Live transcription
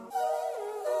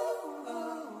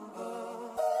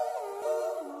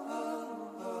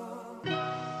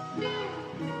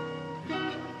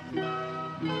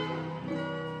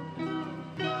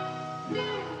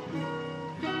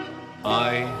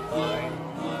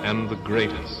and the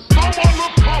greatest.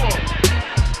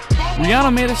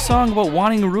 Rihanna made a song about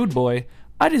wanting a rude boy.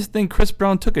 I just think Chris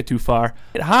Brown took it too far.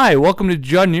 Hi, welcome to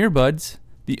Judd and Earbuds,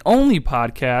 the only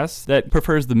podcast that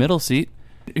prefers the middle seat.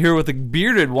 Here with a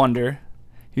bearded wonder.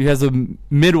 He has a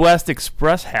Midwest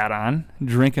Express hat on,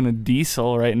 drinking a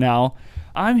diesel right now.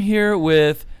 I'm here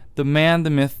with the man, the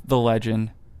myth, the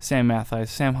legend, Sam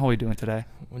Mathias. Sam, how are we doing today?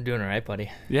 We're doing all right,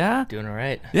 buddy. Yeah? Doing all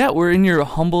right. Yeah, we're in your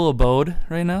humble abode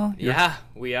right now. Yeah,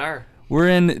 we are. We're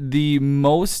in the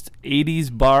most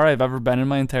 80s bar I've ever been in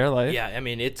my entire life. Yeah, I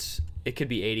mean, it could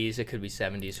be 80s, it could be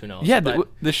 70s, who knows? Yeah, but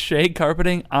the shade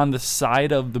carpeting on the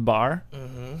side of the bar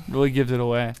really gives it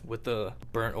away. with the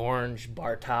burnt orange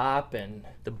bar top and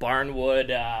the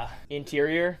barnwood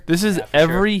interior. This is Yeah, for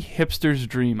every hipster's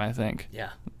dream, I think. Yeah,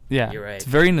 Yeah, You're right. It's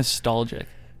very nostalgic.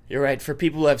 you're right. For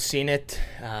people who have seen it,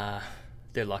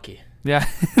 they're lucky. Yeah,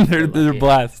 they're lucky.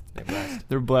 blessed. They're blessed.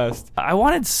 They're blessed. I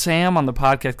wanted Sam on the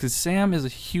podcast because Sam is a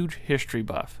huge history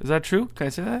buff. Is that true? Can I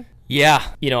say that? Yeah,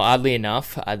 oddly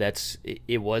enough,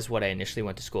 it was what I initially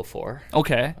went to school for.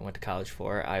 Okay. I went to college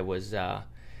for. I was,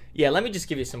 let me just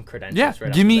give you some credentials. Yeah, right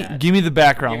off give the bat. me the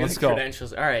background. Give me Let's the go.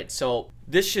 credentials. All right, so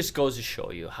this just goes to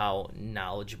show you how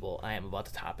knowledgeable I am about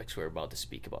the topics we're about to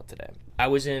speak about today. I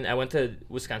went to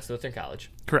Wisconsin Lutheran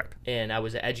College, Correct. and I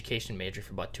was an education major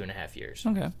for about 2.5 years.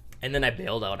 Okay. And then I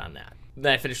bailed out on that.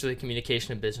 Then I finished with a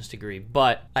communication and business degree,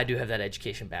 but I do have that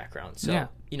education background. So, Yeah.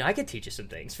 I could teach you some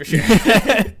things for sure.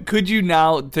 Could you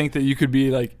now think that you could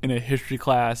be like in a history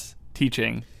class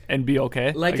teaching and be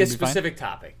okay? Like a it'd be fine? specific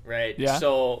topic, right? Yeah.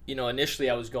 So, initially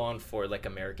I was going for like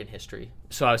American history.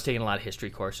 So I was taking a lot of history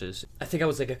courses. I think I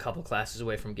was like a couple classes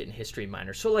away from getting history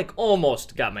minor. So like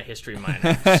almost got my history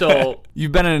minor. So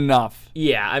You've been in enough.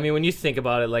 yeah, I mean, when you think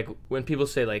about it, like when people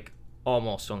say like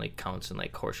almost only counts in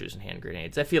like horseshoes and hand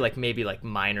grenades, I feel like maybe like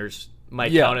minors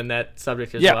might Yeah. count in that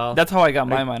subject as Yeah, well. that's how I got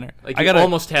my minor. like I you got a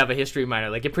almost have a history minor.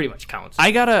 Like it pretty much counts.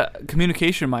 I got a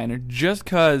communication minor just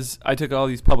because I took all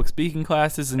these public speaking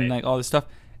classes and Right. like all this stuff.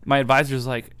 My advisor's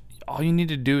like, all you need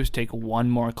to do is take one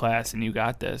more class and you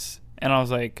got this. And I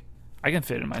was like, I can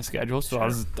fit it in my schedule. So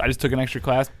I just took an extra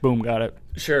class. Boom, got it.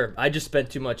 Sure. I just spent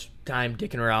too much time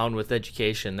dicking around with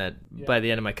education that by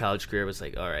the end of my college career was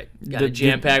like, all right, got to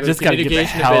jam pack with just gotta get the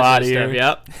communication hell and outta business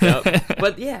here. stuff. Yep.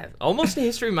 But yeah, almost a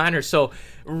history minor. So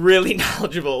really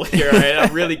knowledgeable here. Right?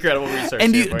 A really credible research.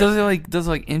 And here for you. does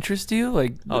it interest you?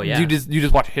 Like, Oh, yeah. do you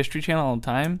just watch History Channel all the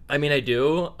time? I mean, I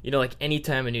do. Like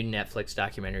anytime a new Netflix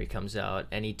documentary comes out,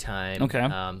 anytime Okay.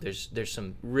 there's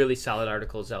some really solid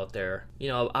articles out there,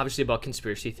 obviously about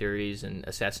conspiracy theories and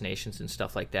assassinations and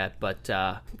stuff like that. But,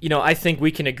 I think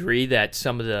we can agree that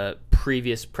some of the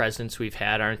previous presidents we've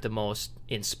had aren't the most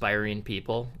inspiring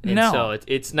people. And No. so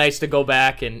it's nice to go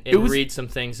back and was- read some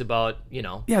things about,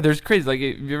 Yeah, there's crazy. Like,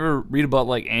 if you ever read about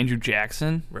like Andrew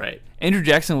Jackson, Right. Andrew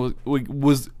Jackson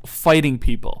was fighting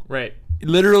people. Right.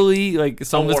 Literally, like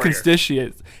some of his warrior.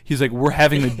 constituents, he's like, we're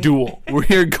having a duel.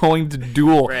 We're going to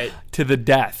duel Right. to the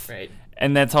death. Right.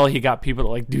 And that's how he got people to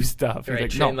like do stuff. He's Right.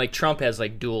 like, no. And like Trump has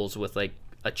like duels with like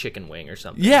a chicken wing or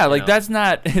something. Yeah, you like know? that's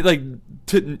not like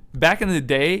back in the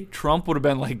day, Trump would have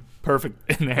been like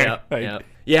perfect in there. Like,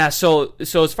 Yeah, so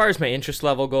as far as my interest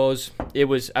level goes, I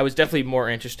was definitely more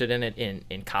interested in it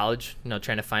in college,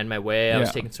 trying to find my way. I was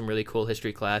Yeah. taking some really cool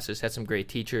history classes, had some great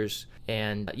teachers,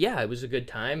 and yeah, it was a good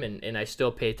time, and I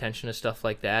still pay attention to stuff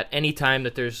like that. Anytime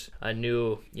that there's a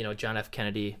new, John F.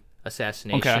 Kennedy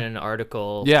assassination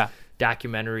article, Yeah.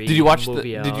 documentary, Did you watch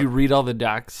movie Did out. you read all the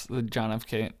docs, the John F.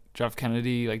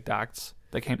 Kennedy like docs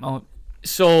that came out?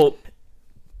 So,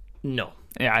 no.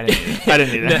 Yeah, I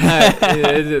didn't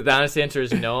either. The honest answer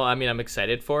is no. I mean, I'm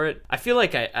excited for it. I feel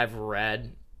like I've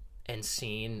read and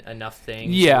seen enough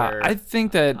things. Yeah, where I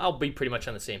think that I'll be pretty much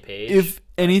on the same page. if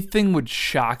anything would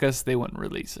shock us, they wouldn't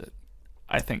release it.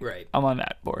 I think. Right. I'm on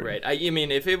that board. Right. I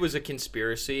mean, if it was a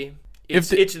conspiracy,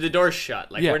 If it's the door's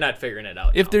shut. Like Yeah. we're not figuring it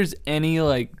out. If now. there's any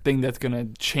like thing that's gonna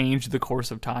change the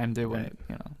course of time, they wouldn't,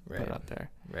 put Right. it out there.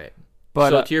 right. But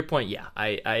So to your point, yeah,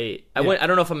 I went. I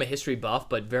don't know if I'm a history buff,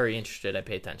 but very interested. I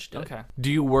pay attention to it. okay.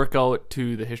 Do you work out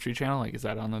to the History Channel? Like, is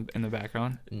that in the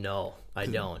background? No, I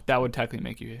don't. That would technically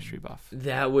make you a history buff.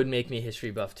 That would make me a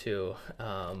history buff too.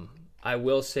 I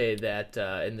will say that,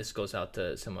 and this goes out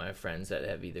to some of my friends that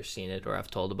have either seen it or I've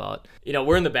told about.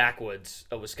 We're in the backwoods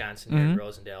of Wisconsin here in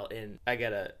Rosendale, and I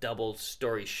got a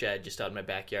double-story shed just out in my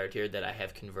backyard here that I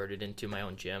have converted into my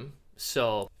own gym.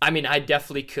 So, I mean, I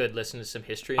definitely could listen to some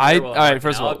history. In there while I'm all right, working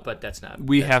first of all, out, but that's not.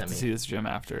 We that's have not to me. see this gym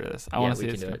after this. I Yeah, want to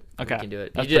we see can this. do it. Okay, We can do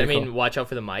it. That's I pretty mean, cool. watch out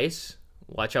for the mice.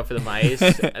 Watch out for the mice.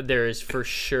 There is for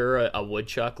sure a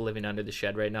woodchuck living under the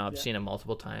shed right now. I've seen him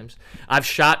multiple times. I've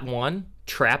shot one,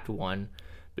 trapped one,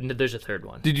 There's a third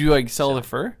one. Did you like sell the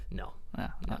fur? No. Yeah,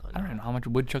 I don't know how much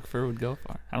woodchuck fur would go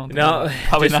for. I don't think No,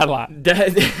 probably not a lot.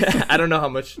 I don't know how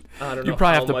much. I don't know You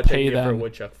probably how have to much pay I'd give for them.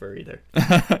 woodchuck fur either.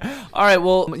 All right,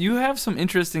 well, you have some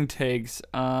interesting takes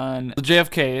on the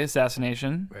JFK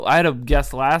assassination. Right. I had a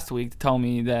guest last week tell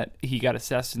me that he got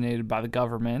assassinated by the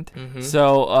government. Mm-hmm.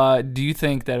 So, do you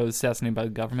think that it was assassinated by the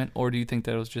government, or do you think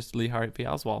that it was just Lee Harvey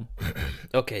Oswald?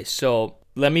 Okay, so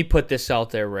let me put this out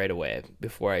there right away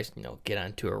before I get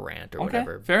onto a rant or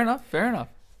whatever. Fair enough.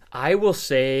 I will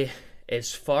say,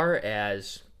 as far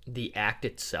as the act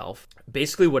itself,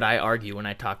 basically what I argue when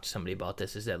I talk to somebody about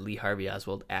this is that Lee Harvey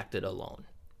Oswald acted alone.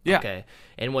 Yeah. Okay.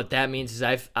 And what that means is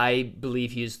I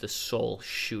believe he's the sole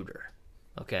shooter.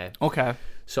 Okay. Okay.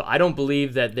 So I don't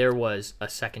believe that there was a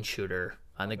second shooter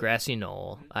on the grassy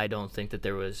knoll. I don't think that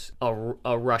there was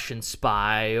a Russian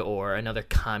spy or another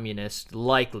communist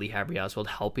like Lee Harvey Oswald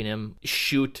helping him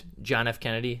shoot John F.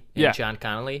 Kennedy and John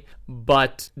Connally.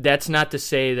 But that's not to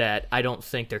say that I don't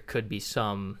think there could be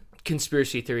some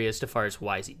conspiracy theory as to far as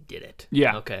why he did it.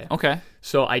 Yeah. Okay.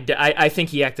 So I think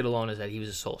he acted alone as that he was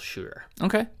a sole shooter.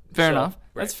 Okay. Fair enough.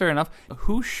 Right. That's fair enough.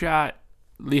 Who shot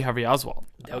Lee Harvey Oswald?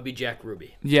 That would be Jack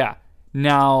Ruby. Yeah.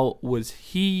 Now, was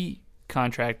he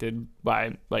contracted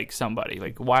by like somebody?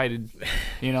 Like, why did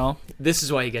This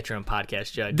is why you get your own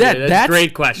podcast, Judge. that's a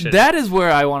great question. That is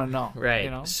where I want to know.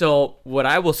 Right. So what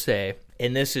I will say,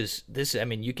 and this is I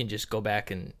mean, you can just go back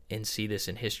and see this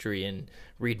in history and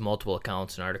read multiple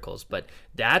accounts and articles, but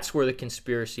that's where the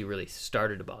conspiracy really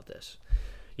started about this.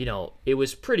 It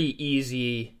was pretty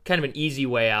easy, kind of an easy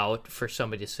way out for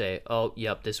somebody to say, oh,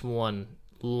 yep, this one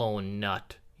lone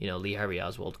nut, Lee Harvey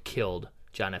Oswald killed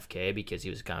John F. K. because he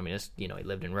was a communist. He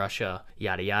lived in Russia,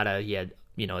 yada, yada. He had,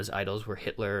 his idols were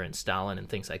Hitler and Stalin and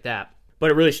things like that.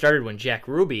 But it really started when Jack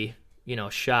Ruby,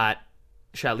 shot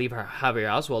Lee Harvey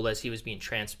Oswald as he was being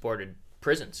transported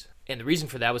prisons. And the reason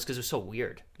for that was because it was so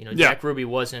weird. Jack Ruby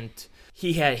wasn't...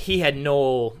 He had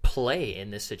no play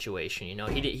in this situation.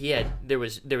 There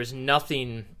was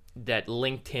nothing that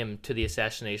linked him to the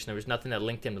assassination. There was nothing that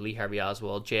linked him to Lee Harvey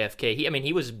Oswald, JFK.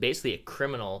 He was basically a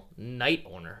criminal night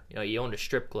owner. He owned a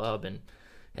strip club and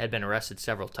had been arrested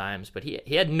several times, but he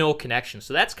had no connection.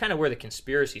 So that's kind of where the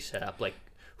conspiracy set up. Like,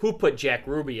 who put Jack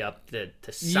Ruby up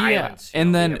to silence?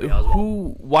 And then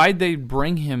why'd they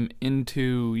bring him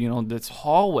into, this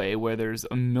hallway where there's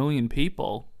a million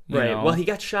people? Right. Well, he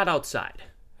got shot outside.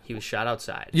 He was shot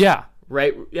outside. Yeah.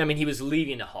 Right. I mean, he was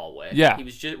leaving the hallway. Yeah. He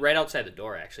was just right outside the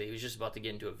door, actually. He was just about to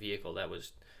get into a vehicle that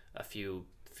was a few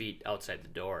feet outside the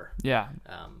door. Yeah.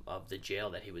 Of the jail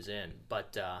that he was in.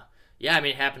 But, I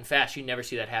mean, it happened fast. You never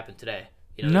see that happen today.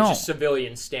 No. There's just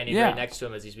civilians standing right next to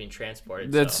him as he's being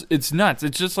transported. It's nuts.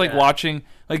 It's just like watching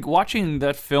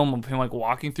that film of him like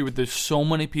walking through with there's so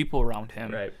many people around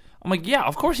him. Right. I'm like, yeah,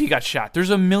 of course he got shot.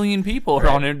 There's a million people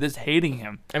around him that's hating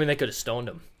him. I mean, they could have stoned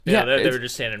him. Yeah, they were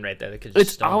just standing right there. They could have just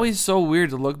It's stoned always so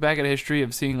weird to look back at history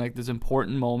of seeing like this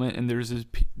important moment and there's this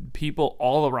people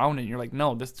all around it. And you're like,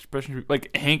 no, this expression,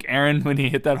 like Hank Aaron when he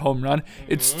hit that home run,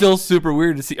 it's still super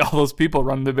weird to see all those people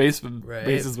run the bases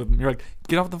with him. You're like,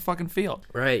 get off the fucking field.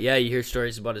 Right, yeah, you hear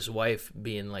stories about his wife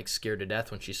being like scared to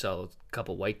death when she saw a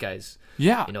couple white guys,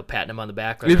 patting him on the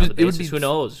back right around the bases. Who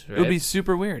knows, right? It would be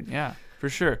super weird, yeah, for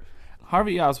sure.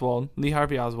 Lee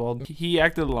Harvey Oswald, he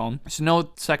acted alone. So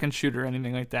no second shooter or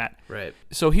anything like that. Right.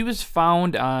 So he was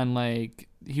found on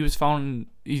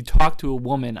he talked to a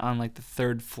woman on like the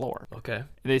third floor. Okay.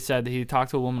 They said that he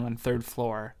talked to a woman on the third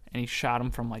floor and he shot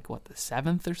him from like the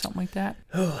 7th or something like that.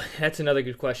 Oh, that's another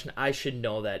good question. I should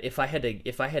know that. If I had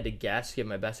to guess, give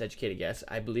my best educated guess,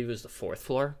 I believe it was the 4th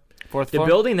floor. Floor? The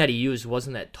building that he used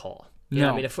wasn't that tall. No.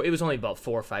 I mean, it was only about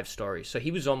 4 or 5 stories, so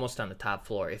he was almost on the top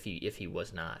floor. If he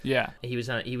was not, he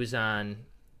was on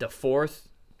the fourth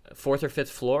or 5th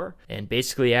floor, and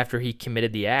basically after he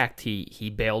committed the act,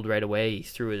 he bailed right away. He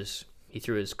threw his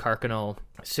Carcano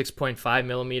 6.5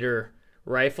 millimeter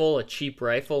rifle, a cheap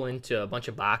rifle, into a bunch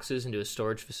of boxes into a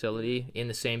storage facility in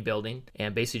the same building,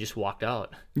 and basically just walked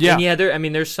out. Yeah, and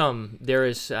there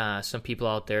is some people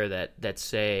out there that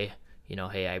say,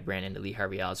 hey, I ran into Lee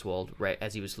Harvey Oswald right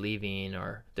as he was leaving,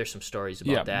 or there's some stories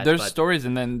about that. There's stories,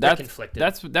 and then that's conflicted.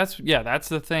 That's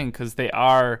the thing, because they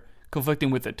are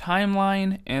conflicting with the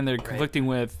timeline and they're conflicting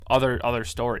with other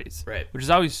stories. Right. Which is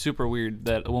always super weird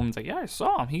that a woman's like, yeah, I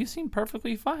saw him. He seemed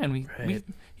perfectly fine.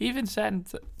 He even sat and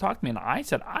talked to me, and I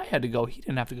said I had to go. He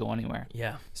didn't have to go anywhere.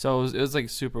 Yeah. So it was like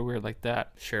super weird like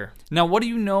that. Sure. Now, what do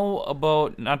you know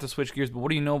about, not to switch gears, but what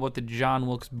do you know about the John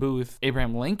Wilkes Booth,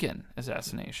 Abraham Lincoln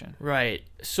assassination? Right.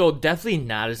 So definitely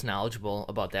not as knowledgeable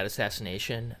about that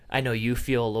assassination. I know you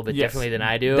feel a little bit differently than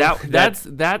I do.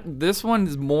 This one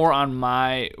is more on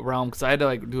my realm because I had to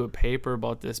like do a paper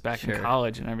about this back in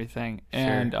college and everything.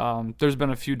 And there's been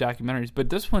a few documentaries, but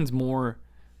this one's more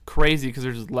crazy because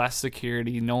there's less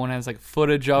security. No one has like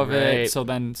footage of it, so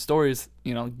then stories,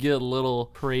 get a little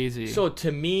crazy. So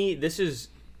to me,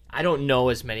 I don't know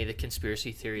as many of the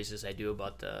conspiracy theories as I do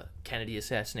about the Kennedy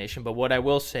assassination, but what I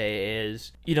will say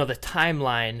is, the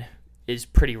timeline is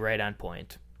pretty right on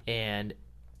point. And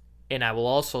I will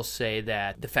also say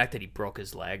that the fact that he broke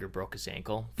his leg or broke his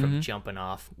ankle from jumping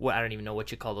off, I don't even know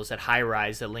what you call those, that high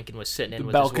rise that Lincoln was sitting in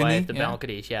with his wife, the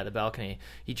balcony. Yeah, the balcony.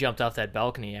 He jumped off that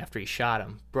balcony after he shot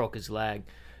him, broke his leg.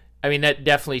 I mean, that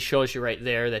definitely shows you right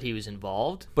there that he was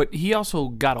involved. But he also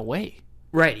got away.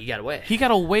 Right, he got away. He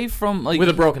got away from with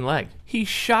a broken leg. He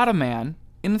shot a man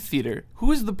in the theater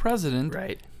who is the president.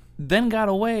 Right. Then got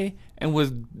away and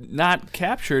was not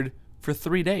captured for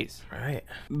 3 days. Right.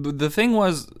 The thing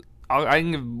was,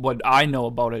 what I know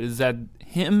about it is that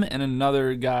him and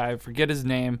another guy, I forget his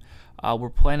name, were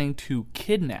planning to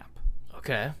kidnap.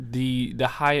 Okay. The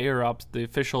higher ups, the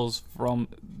officials from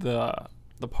the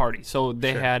party. So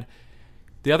they had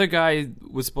the other guy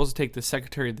was supposed to take the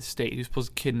Secretary of the State. He was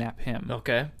supposed to kidnap him.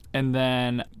 Okay. And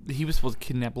then he was supposed to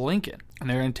kidnap Lincoln, and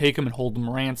they're going to take him and hold him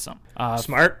ransom.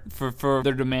 Smart for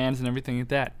their demands and everything like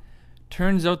that.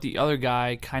 Turns out the other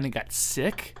guy kind of got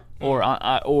sick.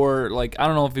 Or like, I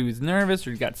don't know if he was nervous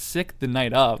or he got sick the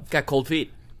night of. Got cold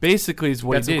feet. Basically, is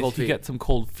what he did. He got some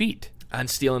cold feet. On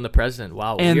stealing the president.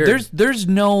 Wow, and weird. there's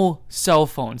no cell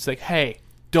phones. Like, hey,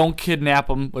 don't kidnap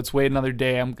him. Let's wait another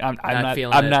day. I'm not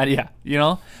feeling it.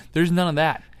 Yeah, there's none of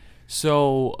that.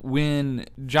 So when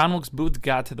John Wilkes Booth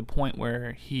got to the point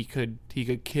where he could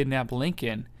kidnap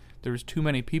Lincoln, there was too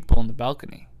many people on the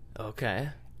balcony. Okay.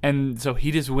 And so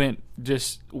he just went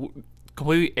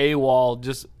completely AWOL,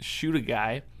 just shoot a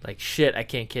guy. Like, shit, I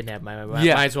can't kidnap him. Might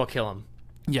as well kill him.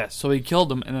 Yes, so he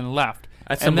killed him and then left.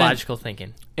 That's some logical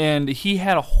thinking. And he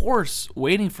had a horse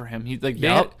waiting for him. He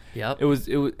Yep. It was,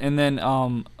 and then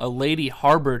a lady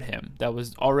harbored him. That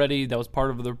was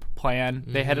part of the plan.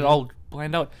 They had it all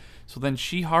planned out. So then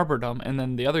she harbored him, and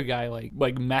then the other guy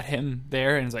like met him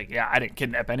there and was like, "Yeah, I didn't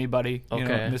kidnap anybody."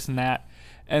 This and that.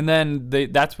 And then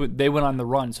they went on the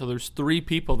run. So there's 3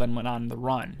 people then went on the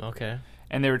run. Okay.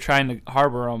 And they were trying to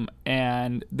harbor him,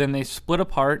 and then they split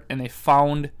apart, and they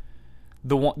found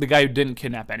the guy who didn't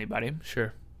kidnap anybody.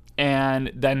 Sure.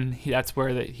 And then that's where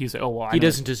he's like, oh, well, he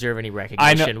doesn't deserve any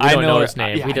recognition. We don't know his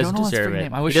name. He doesn't deserve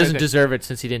it. He doesn't deserve it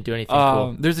since he didn't do anything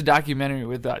cool. There's a documentary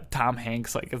with Tom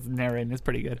Hanks, like, it's narrating. It's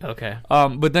pretty good. Okay.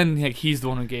 But then he's the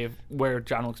one who gave where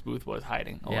John Wilkes Booth was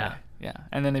hiding. Yeah. Yeah.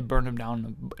 And then they burned him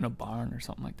down in a barn or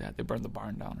something like that. They burned the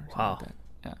barn down or something like that.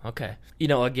 Yeah. Okay.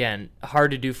 Again,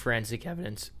 hard to do forensic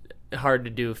evidence, hard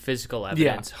to do physical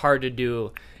evidence, hard to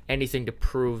do anything to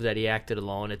prove that he acted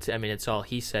alone. It's all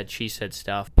he said, she said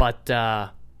stuff. But,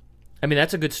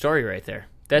 that's a good story right there.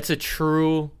 That's a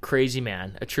true crazy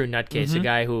man, a true nutcase, a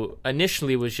guy who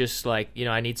initially was just like,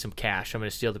 I need some cash. I'm going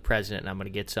to steal the president and I'm going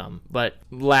to get some. But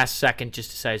last second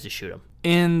just decides to shoot him.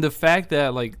 And the fact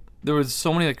that, like, there was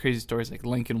so many crazy stories, like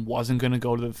Lincoln wasn't going to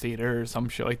go to the theater or some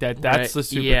shit like that. That's the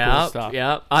super cool stuff.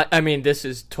 Yeah, this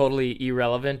is totally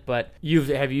irrelevant, but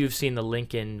have you seen the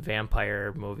Lincoln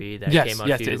vampire movie that came out?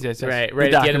 Yes. Right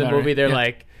at the end of the movie, they're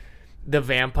like, the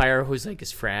vampire who's like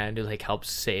his friend who like helps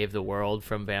save the world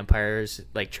from vampires,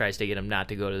 like tries to get him not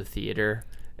to go to the theater.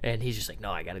 And he's just like,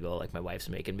 no, I got to go. Like, my wife's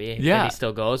making me. Yeah. And he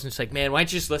still goes. And it's like, man, why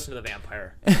don't you just listen to the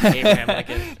vampire? Abraham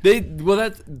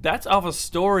Lincoln. That's off a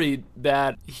story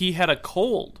that he had a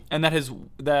cold. And that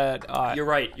You're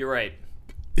right.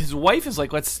 His wife is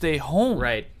like, let's stay home.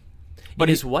 Right. But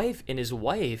his wife,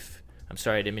 I'm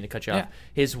sorry, I didn't mean to cut you off.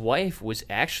 His wife was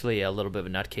actually a little bit of a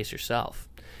nutcase herself.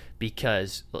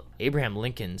 Because Abraham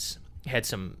Lincoln's had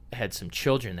some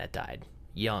children that died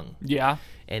young. Yeah.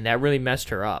 And that really messed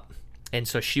her up. And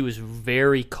so she was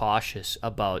very cautious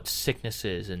about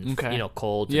sicknesses and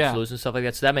colds and flus and stuff like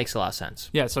that. So that makes a lot of sense.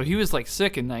 Yeah, so he was like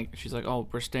sick and like she's like, "Oh,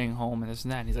 we're staying home and this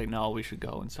and that." And he's like, "No, we should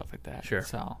go," and stuff like that. Sure.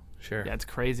 So sure. Yeah, it's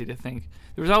crazy to think.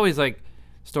 There was always like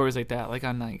stories like that, like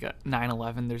on like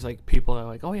 9/11. There's like people that are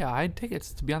like, "Oh yeah, I had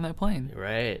tickets to be on that plane."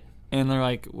 Right. And they're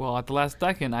like, well, at the last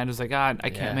second, I was like, I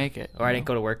can't make it. Or I didn't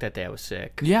go to work that day. I was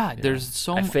sick. Yeah, there's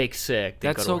so much. I fake sick.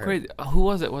 That's so crazy. Who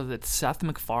was it? Was it Seth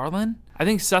MacFarlane? I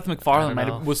think Seth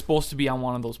MacFarlane was supposed to be on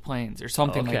one of those planes or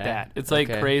something like that. It's like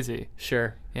crazy.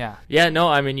 Sure. Yeah. Yeah,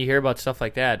 no, you hear about stuff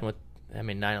like that.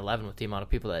 9/11, with the amount of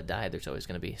people that died, there's always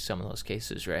going to be some of those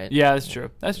cases, right? Yeah, that's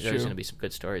true. There's going to be some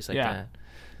good stories like that.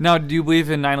 Now, do you believe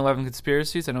in 9/11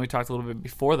 conspiracies? I know we talked a little bit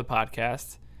before the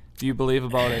podcast. do you believe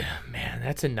about it? Man,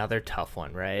 that's another tough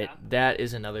one, right? That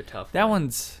is another tough That one.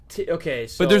 one's... Okay,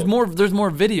 so... But there's more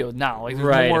video now. Like, there's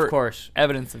right, more of course.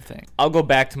 evidence of things. I'll go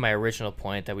back to my original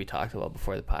point that we talked about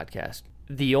before the podcast.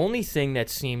 The only thing that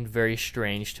seemed very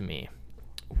strange to me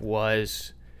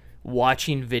was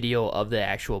watching video of the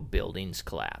actual buildings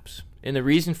collapse. And the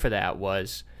reason for that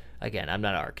was, again, I'm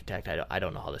not an architect. I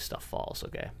don't know how this stuff falls,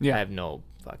 okay? Yeah. I have no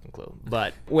fucking clue.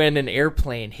 But when an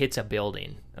airplane hits a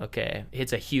building, okay,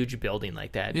 hits a huge building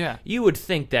like that, Yeah. you would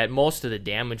think that most of the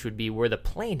damage would be where the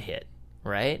plane hit,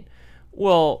 right?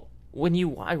 Well, when you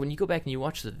go back and you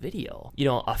watch the video,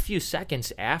 a few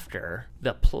seconds after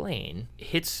the plane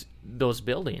hits those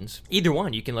buildings, either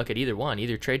one, you can look at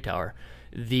either trade tower,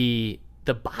 the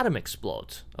bottom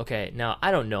explodes. Okay, now I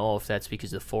don't know if that's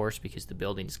because of the force, because the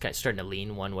building is kind of starting to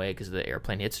lean one way because the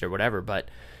airplane hits it or whatever, but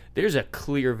there's a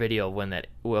clear video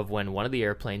of when one of the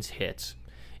airplanes hits,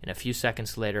 and a few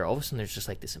seconds later, all of a sudden there's just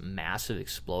like this massive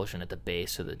explosion at the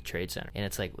base of the Trade Center. And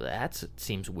it's like, well, that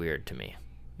seems weird to me,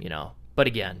 But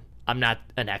again, I'm not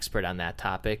an expert on that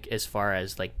topic as far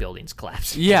as like buildings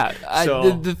collapsing. Yeah,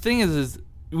 So the thing is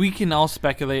we can all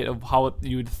speculate of how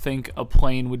you would think a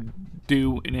plane would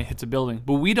do when it hits a building,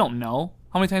 but we don't know.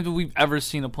 How many times have we ever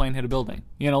seen a plane hit a building?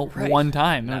 Right. One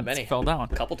time, Not and many. it fell down.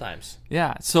 a couple times.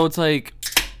 Yeah, so it's like,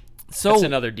 That's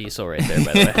another diesel right there,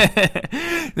 by the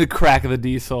way. the crack of the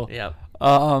diesel. Yeah.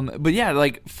 But yeah,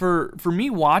 like for me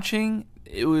watching,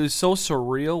 it was so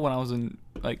surreal when I was in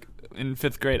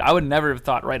 5th grade. I would never have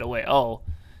thought right away, oh,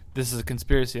 this is a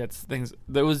conspiracy.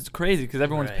 That was crazy because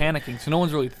everyone's Right. panicking, so no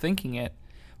one's really thinking it.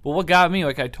 But what got me,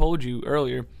 like I told you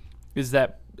earlier, is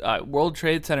that World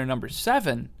Trade Center number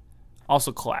 7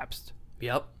 also collapsed.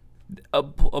 Yep.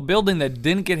 A building that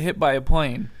didn't get hit by a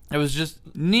plane. It was just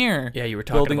near. Yeah, you were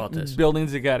talking about this.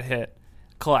 Buildings that got hit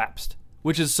collapsed,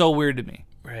 which is so weird to me.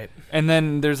 Right. And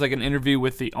then there's like an interview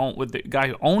with the guy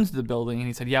who owns the building, and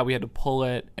he said, "Yeah, we had to pull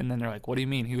it." And then they're like, "What do you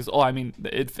mean?" He goes, "Oh, I mean,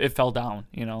 it fell down,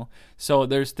 So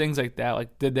there's things like that.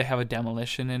 Like, did they have a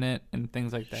demolition in it and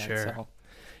things like that? Sure. So.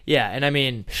 Yeah, and I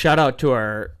mean, shout out to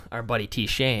our buddy T.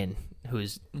 Shane,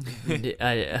 who's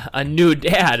a new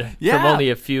dad from Yeah.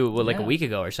 only a Yeah. week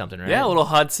ago or something, right? Yeah, little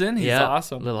Hudson. He's Yeah,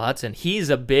 awesome. Little Hudson.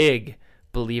 He's a big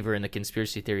believer in the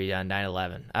conspiracy theory on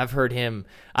 9/11.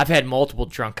 I've had multiple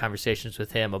drunk conversations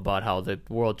with him about how the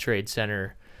World Trade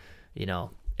Center,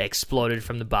 exploded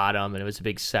from the bottom, and it was a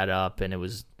big setup, and it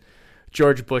was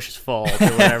George Bush's fault or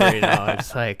whatever.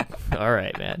 It's like, all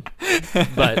right, man.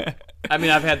 But I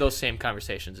mean, I've had those same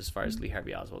conversations as far as Lee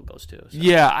Harvey Oswald goes too. So.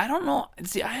 Yeah, I don't know.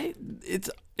 See,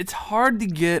 it's hard to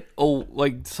get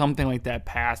something like that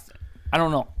past. I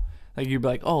don't know. Like, you'd be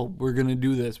like, oh, we're gonna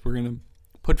do this. We're gonna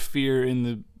put fear in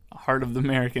the heart of the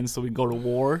Americans so we go to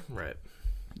war. Right.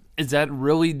 Is that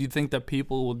really? Do you think that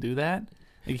people will do that?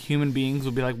 Like, human beings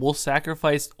will be like, we'll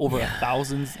sacrifice over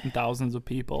thousands and thousands of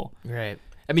people. Right.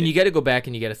 I mean, you got to go back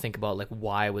and you got to think about, like,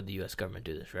 why would the U.S. government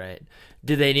do this, right?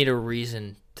 Did they need a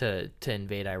reason to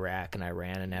invade Iraq and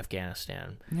Iran and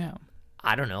Afghanistan? Yeah.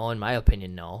 I don't know. In my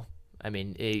opinion, no. I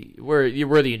mean, we're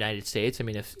the United States. I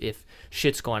mean, if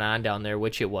shit's going on down there,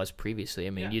 which it was previously, I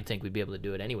mean, you'd think we'd be able to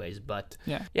do it anyways. But,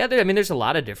 there's a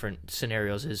lot of different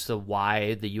scenarios as to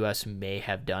why the U.S. may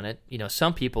have done it.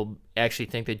 Some people actually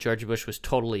think that George Bush was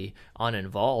totally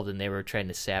uninvolved and they were trying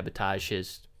to sabotage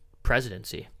his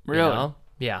presidency. Really?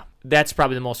 Yeah. That's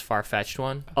probably the most far-fetched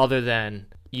one, other than...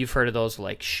 You've heard of those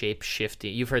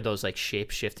shape-shifting. You've heard those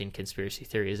shape-shifting conspiracy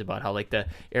theories about how the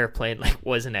airplane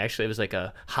wasn't actually, it was like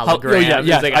a hologram. Yeah, It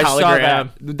was like a I hologram. saw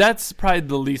that. That's probably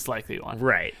the least likely one,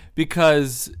 Right?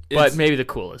 because But maybe the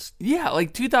coolest. Yeah,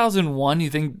 2001. You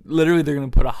think literally they're gonna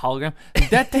put a hologram?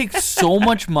 That takes so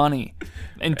much money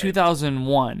in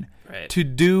 2001 Right. to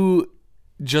do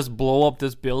just blow up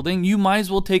this building. You might as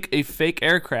well take a fake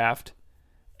aircraft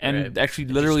and Right. actually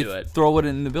And literally just do it. throw it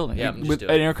in the building. Yeah, just with do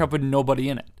an it. aircraft with nobody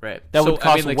in it. Right. That would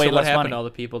cost way so what less happened money. to all the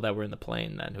people that were in the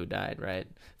plane then who died, right?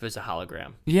 If it was a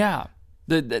hologram. Yeah.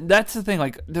 That's the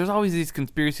thing. There's always these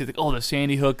conspiracies, the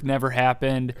Sandy Hook never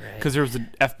happened because there was an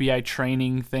FBI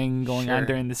training thing going on Sure.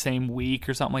 during the same week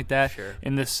or something like that Sure.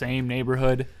 in the same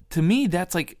neighborhood. To me,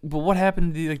 that's but what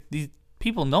happened to these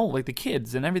people? Know, the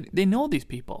kids and everything. They know these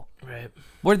people. Right.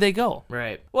 Where'd they go?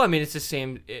 Right. Well, I mean, it's the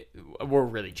same. We're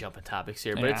really jumping topics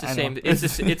here, but Yeah, it's the I same. know. It's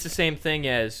the same thing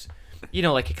as,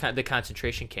 the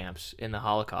concentration camps in the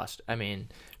Holocaust. I mean,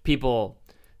 people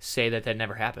say that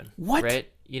never happened. What? Right.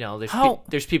 There's How?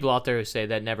 there's people out there who say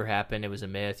that never happened. It was a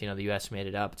myth. The U.S. made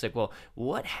it up. It's like, well,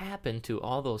 what happened to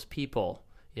all those people?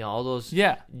 All those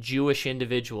Jewish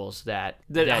individuals that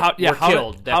were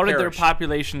killed. How did their perished?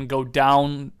 population go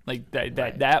down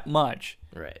that much?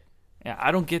 Right. Yeah,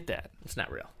 I don't get that. It's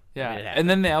not real. Yeah, I mean, and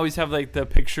then they always have like the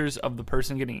pictures of the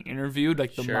person getting interviewed,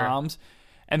 like the Sure. moms,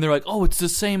 and they're like, "Oh, it's the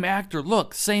same actor.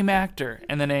 Look, same actor."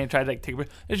 And then they try to like take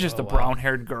it's just a wow.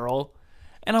 brown-haired girl,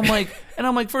 and I'm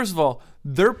like, first of all,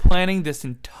 they're planning this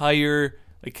entire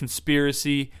like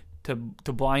conspiracy to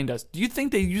blind us. Do you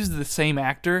think they use the same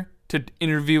actor to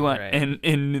interview Right.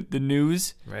 in the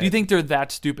news? Right. Do you think they're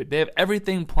that stupid? They have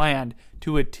everything planned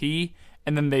to a T.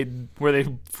 And then where they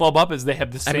flub up is they have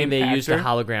the same. I mean, they actor. used a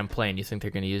hologram plane. You think they're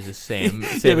going to use the same Yeah,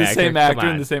 actor? the same actor Come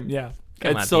on. and the same. Yeah,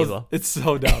 Come it's on, so people. it's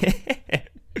so dumb.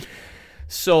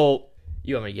 So,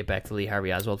 you want me to get back to Lee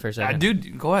Harvey Oswald for a second?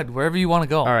 Dude, go ahead wherever you want to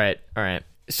go. All right.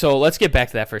 So let's get back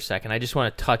to that for a second. I just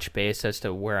want to touch base as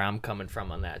to where I'm coming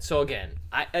from on that. So again,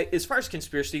 I as far as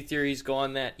conspiracy theories go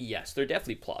on that, yes, they're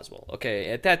definitely plausible. Okay,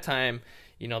 at that time,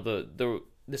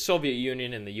 the Soviet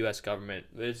Union and the U.S. government,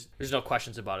 there's no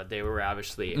questions about it. They were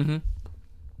obviously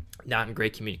not in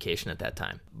great communication at that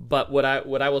time. But what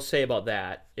I will say about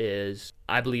that is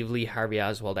I believe Lee Harvey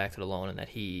Oswald acted alone and that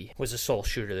he was a sole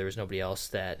shooter. There was nobody else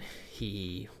that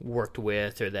he worked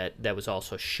with or that was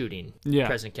also shooting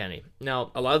President Kennedy.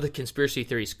 Now, a lot of the conspiracy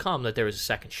theories come that there was a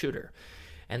second shooter.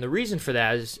 And the reason for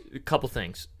that is a couple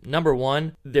things. Number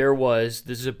one, there was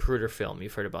the Zapruder film.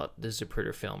 You've heard about the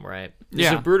Zapruder film, right? The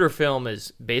Zapruder film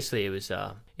is basically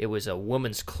it was a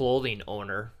woman's clothing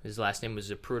owner. His last name was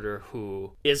Zapruder,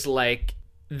 who is like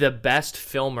the best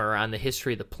filmer on the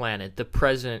history of the planet. The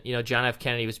president, John F.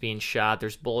 Kennedy was being shot.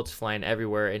 There's bullets flying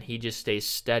everywhere, and he just stays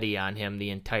steady on him the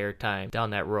entire time down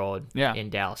that road in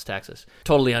Dallas, Texas.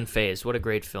 Totally unfazed. What a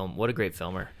great film. What a great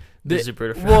filmer.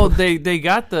 Well, they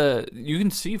got you can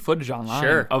see footage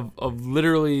online of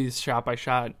literally shot by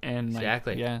shot and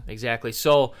exactly.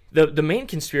 So the main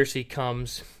conspiracy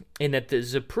comes in that the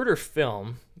Zapruder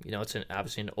film, it's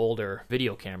obviously an older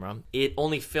video camera. It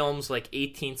only films like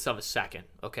 1/18 of a second.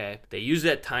 Okay, they used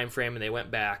that time frame and they went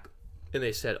back and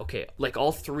they said, okay, like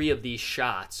all three of these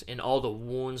shots and all the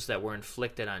wounds that were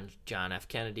inflicted on John F.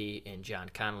 Kennedy and John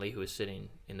Connally, who was sitting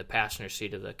in the passenger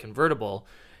seat of the convertible,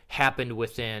 happened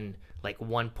within like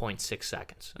 1.6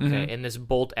 seconds. Okay, and this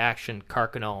bolt action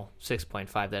Carcano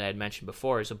 6.5 that I had mentioned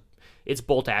before it's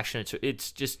bolt action.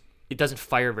 It's just it doesn't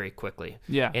fire very quickly.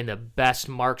 Yeah, and the best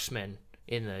marksman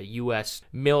in the U.S.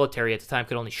 military at the time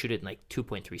could only shoot it in like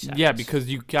 2.3 seconds. Yeah, because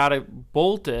you gotta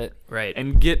bolt it right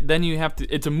and then you have to.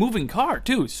 It's a moving car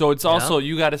too, so it's also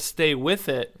you got to stay with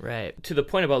it. Right. To the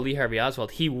point about Lee Harvey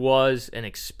Oswald, he was an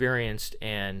experienced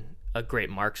and a great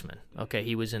marksman. Okay,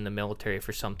 he was in the military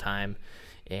for some time,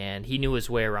 and he knew his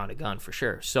way around a gun for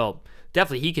sure. So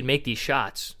definitely he could make these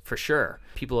shots for sure.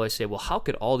 People always say, well, how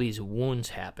could all these wounds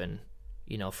happen,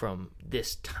 from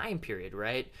this time period,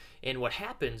 right? And what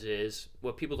happens is,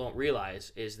 what people don't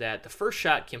realize is that the first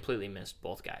shot completely missed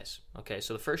both guys. Okay,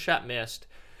 so the first shot missed,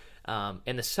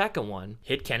 and the second one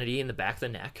hit Kennedy in the back of the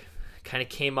neck, kind of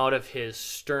came out of his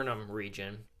sternum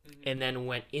region, and then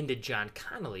went into John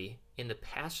Connally in the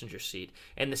passenger seat.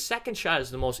 And the second shot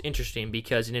is the most interesting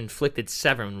because it inflicted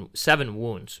seven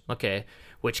wounds, okay,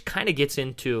 which kind of gets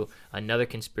into another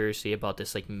conspiracy about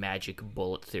this like magic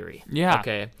bullet theory. Yeah.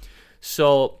 Okay.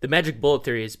 So the magic bullet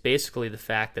theory is basically the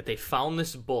fact that they found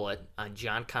this bullet on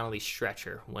John Connally's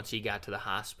stretcher once he got to the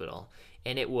hospital,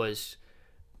 and it was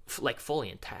like fully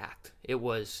intact. It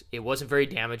wasn't very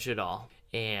damaged at all,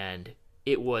 and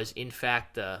it was, in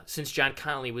fact, since John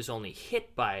Connally was only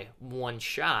hit by one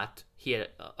shot, he had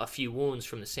a few wounds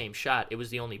from the same shot. It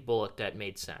was the only bullet that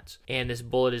made sense. And this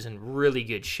bullet is in really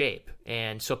good shape.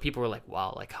 And so people were like,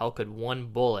 wow, like how could one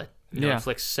bullet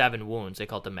inflict 7 wounds? They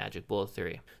call it the magic bullet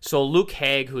theory. So Luke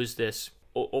Haig, who's this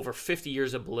over 50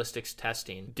 years of ballistics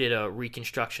testing, did a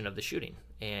reconstruction of the shooting.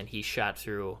 And he shot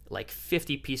through like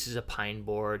 50 pieces of pine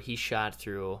board. He shot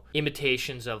through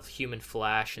imitations of human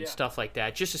flesh and stuff like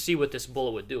that, just to see what this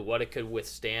bullet would do, what it could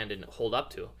withstand and hold up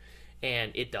to.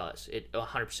 And it does. It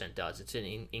 100% does. It's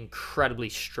an incredibly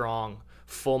strong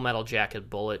full metal jacket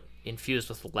bullet infused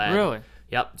with lead. Really?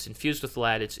 Yep. It's infused with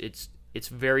lead. It's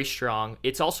very strong.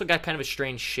 It's also got kind of a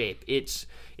strange shape. It's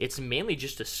mainly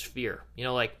just a sphere.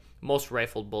 Like most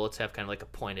rifled bullets have kind of like a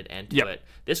pointed end to it.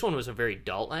 This one was a very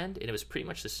dull end, and it was pretty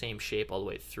much the same shape all the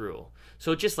way through.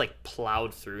 So it just like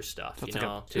plowed through stuff. Is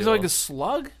it like a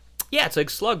slug? Yeah, it's like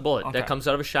a slug bullet that comes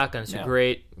out of a shotgun. It's a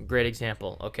great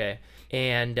example. Okay.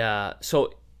 And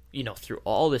so, through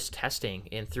all this testing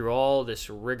and through all this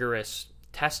rigorous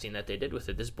testing that they did with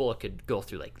it, this bullet could go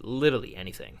through like literally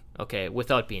anything, okay,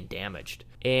 without being damaged.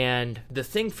 And the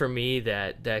thing for me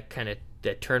that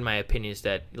turned my opinion is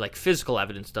that like physical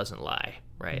evidence doesn't lie,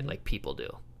 right? Mm-hmm. Like people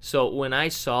do. So when I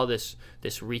saw this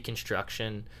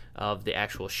reconstruction of the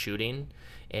actual shooting,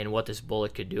 and what this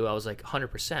bullet could do, I was like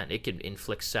 100%. It could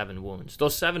inflict 7 wounds.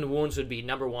 Those 7 wounds would be,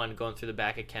 number 1, going through the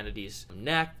back of Kennedy's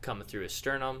neck, coming through his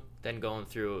sternum, then going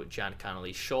through John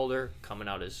Connally's shoulder, coming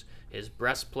out his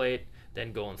breastplate,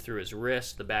 then going through his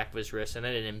wrist, the back of his wrist, and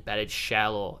then it embedded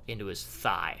shallow into his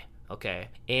thigh. Okay.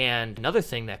 And another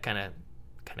thing that kind of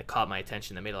caught my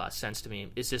attention that made a lot of sense to me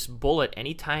is this bullet,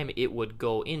 anytime it would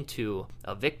go into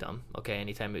a victim,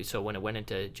 okay, so when it went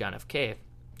into JFK,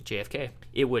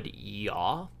 it would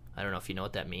yaw. I don't know if you know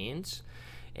what that means.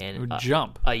 And It would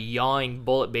jump. A yawing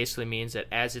bullet basically means that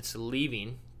as it's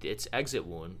leaving its exit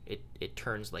wound, it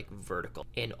turns like vertical.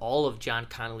 And all of John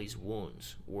Connally's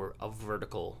wounds were a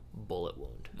vertical bullet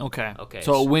wound. Okay. Okay.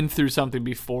 So it went through something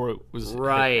before it was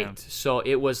right. hit him. So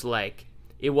it was like,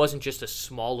 it wasn't just a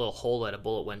small little hole that a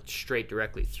bullet went straight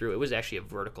directly through. It was actually a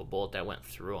vertical bullet that went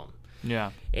through him.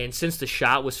 Yeah. And since the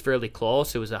shot was fairly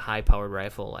close, it was a high-powered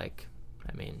rifle.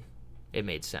 It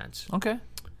made sense. Okay.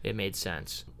 It made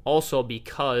sense. Also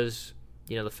because,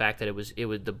 the fact that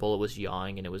the bullet was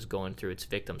yawing and it was going through its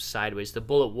victim sideways. The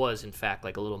bullet was, in fact,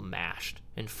 like a little mashed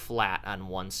and flat on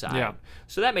one side. Yeah.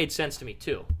 So that made sense to me,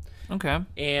 too. Okay.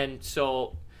 And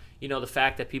so, the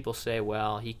fact that people say,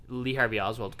 well, Lee Harvey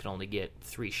Oswald could only get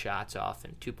 3 shots off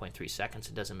in 2.3 seconds,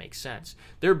 it doesn't make sense.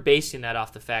 They're basing that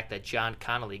off the fact that John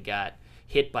Connally got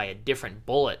hit by a different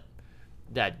bullet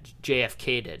that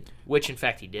JFK did, which, in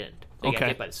fact, he didn't. They got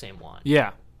hit by the same one.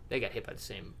 Yeah. They got hit by the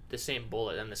same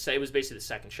bullet. And it was basically the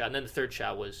second shot. And then the third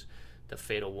shot was the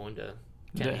fatal wound to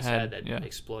Kennedy's head that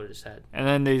exploded his head. And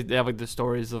then they have, like, the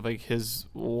stories of, like, his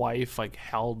wife, like,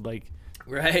 held, like,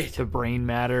 right, the brain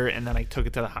matter, and then I took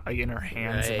it to in her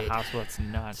hands in the Right. hospital. It's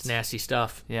nuts. It's nasty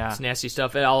stuff. Yeah. It's nasty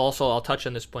stuff. And I'll touch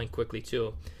on this point quickly,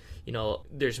 too.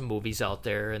 There's movies out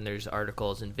there, and there's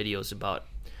articles and videos about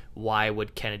why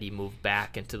would Kennedy move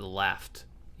back and to the left,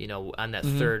 on that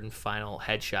third and final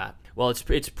headshot. Well,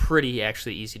 it's pretty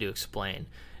actually easy to explain.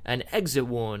 An exit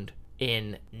wound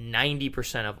in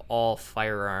 90% of all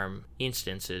firearm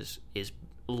instances is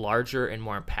larger and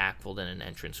more impactful than an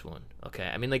entrance wound. Okay,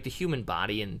 I mean, like the human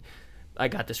body, and I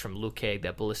got this from Luke Haig,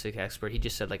 that ballistic expert. He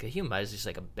just said, like, a human body is just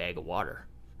like a bag of water.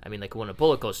 I mean, like when a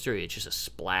bullet goes through, it's just a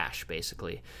splash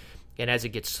basically, and as it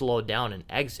gets slowed down and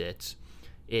exits,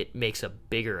 it makes a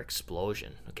bigger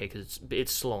explosion. Okay, because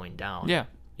it's slowing down. Yeah.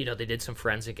 They did some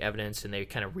forensic evidence and they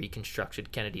kind of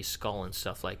reconstructed Kennedy's skull and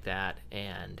stuff like that,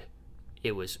 and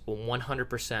it was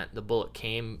 100%. The bullet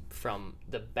came from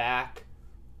the back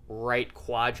right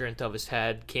quadrant of his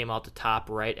head, came out the top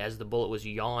right as the bullet was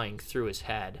yawing through his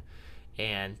head,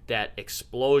 and that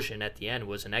explosion at the end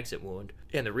was an exit wound.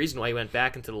 And the reason why he went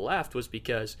back into the left was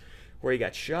because where he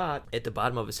got shot at the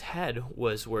bottom of his head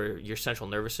was where your central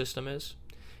nervous system is,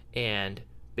 and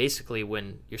basically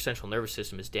when your central nervous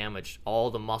system is damaged,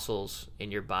 all the muscles in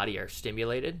your body are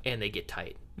stimulated and they get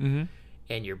tight. Mm-hmm.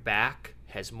 And your back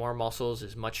has more muscles,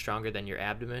 is much stronger than your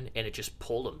abdomen, and it just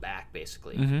pulled him back,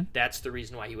 basically. Mm-hmm. That's the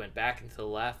reason why he went back into the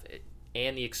left,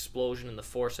 and the explosion and the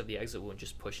force of the exit wound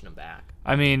just pushing him back.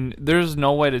 I mean, there's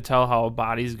no way to tell how a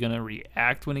body's going to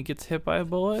react when it gets hit by a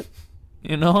bullet,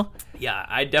 Yeah,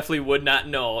 I definitely would not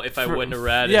know if I wouldn't have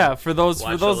read Yeah, for those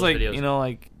like, videos.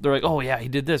 Like, they're like, oh, yeah, he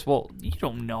did this. Well, you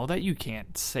don't know that. You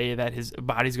can't say that his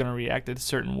body's going to react a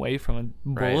certain way from a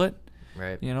bullet.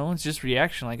 Right. It's just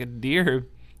reaction. Like a deer,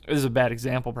 this is a bad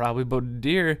example probably, but a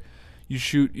deer, you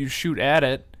shoot at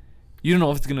it, you don't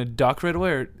know if it's gonna duck right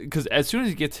away, because as soon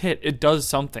as it gets hit, it does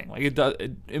something. Like it does.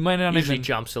 It might not usually even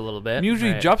jumps a little bit. It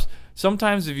usually jumps.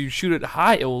 Sometimes if you shoot it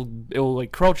high, it will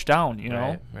like crouch down.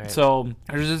 Right. So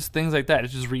there's just things like that.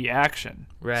 It's just reaction.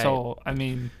 Right. So I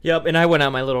mean. Yep. And I went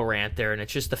on my little rant there, and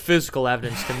it's just the physical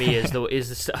evidence to me is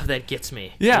the stuff that gets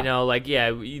me. Yeah.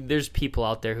 There's people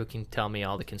out there who can tell me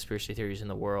all the conspiracy theories in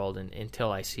the world, and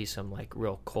until I see some like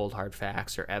real cold hard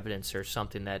facts or evidence or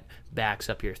something that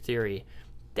backs up your theory,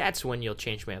 that's when you'll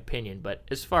change my opinion. But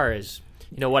as far as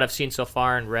what I've seen so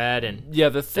far and read, and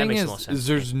the thing is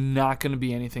there's not going to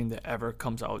be anything that ever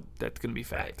comes out that's going to be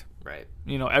fact. Right.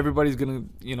 Everybody's going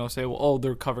to say, well, oh,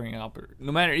 they're covering it up. Or,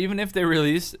 no matter, even if they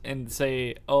release and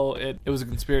say, oh, it was a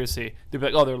conspiracy, they'll be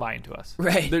like, oh, they're lying to us.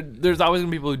 Right. There's always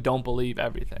going to be people who don't believe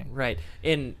everything. Right.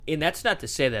 And that's not to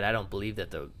say that I don't believe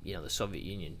that the Soviet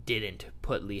Union didn't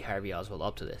put Lee Harvey Oswald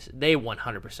up to this. They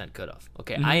 100% could have.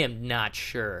 Okay. Mm-hmm. I am not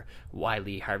sure why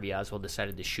Lee Harvey Oswald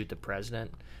decided to shoot the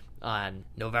president on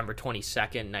November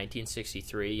 22nd,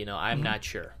 1963. I'm not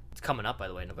sure. It's coming up, by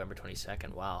the way, November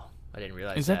 22nd. Wow. I didn't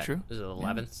realize Is that true? Is it the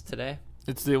 11th today?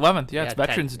 It's the 11th. Yeah, it's 10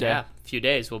 Veterans Day. Yeah, a few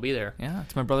days. We'll be there. Yeah,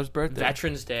 it's my brother's birthday.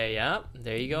 Veterans Day. Yeah,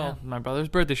 there you go. Yeah, my brother's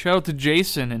birthday. Shout out to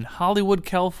Jason in Hollywood,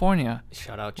 California.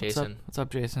 Shout out, Jason. What's up,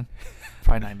 Jason?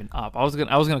 Probably not even up. I was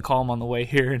gonna call him on the way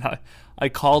here, and I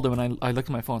called him, and I looked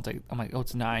at my phone. I'm like, oh,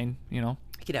 it's 9. You know.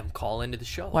 You could have him call into the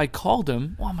show. Well, I called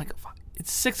him. Well, I'm like, fuck,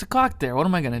 it's 6 o'clock there. What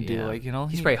am I gonna do? Yeah. Like, you know,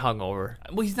 he's probably hungover.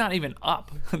 Well, he's not even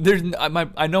up.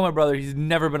 I know my brother. He's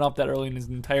never been up that early in his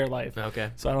entire life. Okay.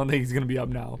 So I don't think he's gonna be up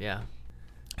now. Yeah.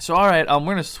 So all right, we're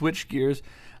gonna switch gears.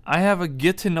 I have a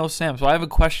get to know Sam. So I have a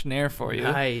questionnaire for you.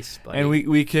 Nice, buddy. And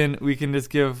we can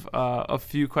just give a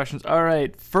few questions. All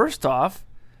right. First off,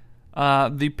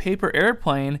 the paper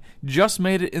airplane just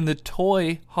made it in the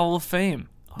Toy Hall of Fame.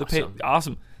 Awesome.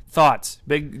 Awesome. Thoughts?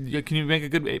 Big? Can you make a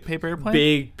good paper airplane?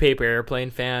 Big paper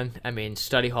airplane fan. I mean,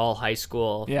 study hall, high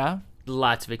school. Yeah.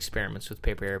 Lots of experiments with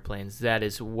paper airplanes. That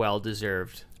is well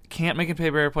deserved. Can't make a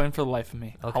paper airplane for the life of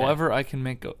me. Okay. However, I can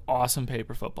make an awesome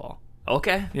paper football.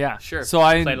 Okay. Yeah. Sure. So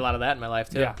I played a lot of that in my life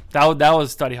too. Yeah. That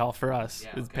was study hall for us.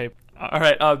 Yeah, Is okay. paper. All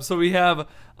right. So we have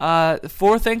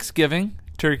for Thanksgiving,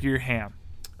 turkey or ham.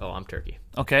 Oh, I'm turkey.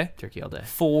 Okay. Turkey all day.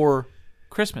 For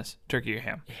Christmas, turkey or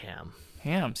ham. Ham.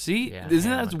 Ham. See, Yeah,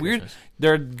 isn't ham that on weird? Christmas.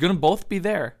 They're gonna both be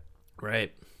there,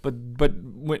 Right. but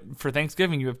for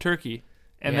Thanksgiving you have turkey,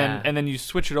 and Yeah. then you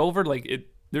switch it over. Like it,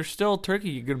 there's still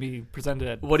turkey gonna be presented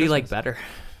at. What do you like Christmas. better?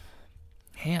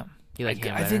 Ham. You like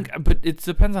ham I better? think, but it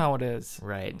depends on how it is.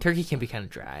 Right. Turkey can be kind of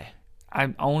dry.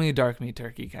 I'm only a dark meat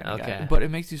turkey kind of guy, Okay. but it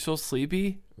makes you so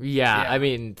sleepy. Yeah, Yeah. I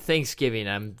mean,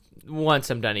 Thanksgiving, once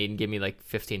I'm done eating, give me like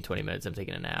 15, 20 minutes, I'm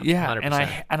taking a nap. Yeah,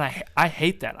 100%. and I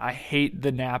hate that. I hate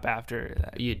the nap after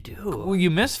that. You do? Well, you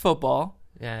miss football,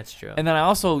 Yeah, that's true. and then I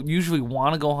also usually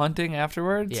want to go hunting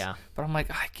afterwards. Yeah. but I'm like,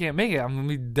 I can't make it. I'm gonna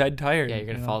be dead tired. Yeah, you're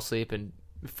going you to know? fall asleep and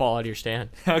fall out of your stand.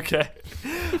 Okay.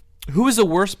 Who is the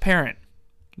worst parent?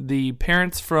 The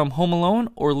parents from Home Alone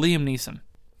or Liam Neeson?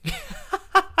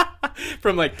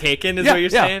 From like Taken is Yeah, what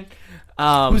you're yeah.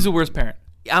 saying? Who's the worst parent?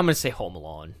 I'm going to say Home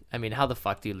Alone. I mean, how the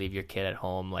fuck do you leave your kid at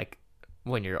home like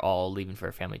when you're all leaving for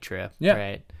a family trip? Yeah.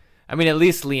 Right? I mean, at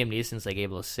least Liam Neeson's like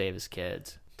able to save his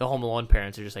kids. The Home Alone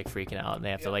parents are just like freaking out and they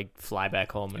have to like fly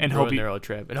back home and hope ruin he- their old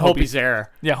trip. And hope hope he- he's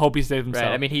there. Yeah, hope he saved himself.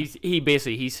 Right. I mean, he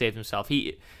basically saved himself.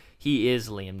 He is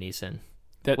Liam Neeson.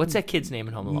 What's that kid's name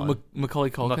in Home Alone?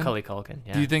 Macaulay Culkin. Macaulay Culkin.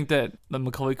 Yeah. Do you think that the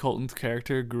Macaulay Culkin's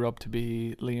character grew up to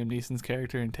be Liam Neeson's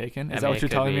character in Taken? Is I that mean, what it you're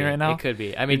could telling me be. right now? It could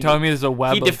be. I You're mean, telling me there's a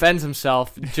web. he of, defends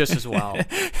himself just as well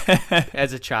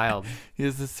as a child. He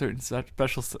has this certain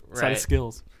special set of Right.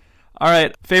 skills. All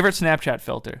right, favorite Snapchat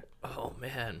filter. Oh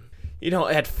man,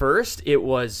 at first it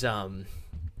was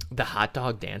the hot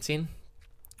dog dancing.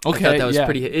 Okay, I thought that was yeah.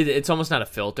 pretty. It's almost not a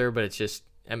filter, but it's just.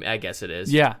 I mean, I guess it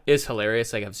is. Yeah. It's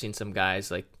hilarious. Like I've seen some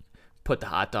guys like put the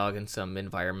hot dog in some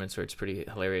environments where it's pretty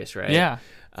hilarious, right? Yeah.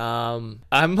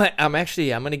 I'm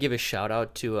gonna give a shout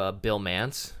out to Bill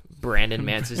Mance, Brandon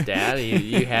Mance's dad.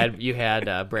 You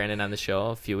had Brandon on the show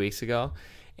a few weeks ago,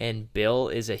 and Bill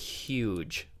is a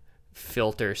huge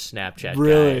filter Snapchat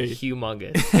Really? guy,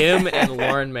 humongous. Him and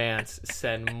Lauren Mance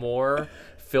send more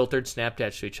filtered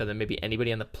Snapchats to each other than maybe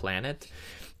anybody on the planet,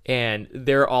 and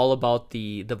they're all about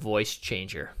the voice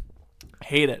changer.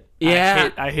 Hate it.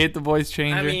 Yeah. I hate the voice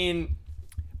changer. I mean,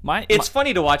 it's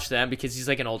funny to watch them because he's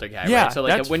like an older guy, Yeah, right? So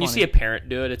like that's when you funny. see a parent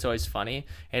do it, it's always funny.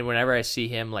 And whenever I see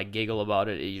him like giggle about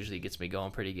it, it usually gets me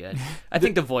going pretty good. I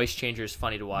think the voice changer is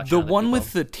funny to watch. the on other one people.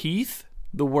 with the teeth,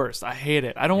 the worst. I hate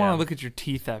it. I don't want Yeah. to look at your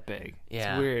teeth that big.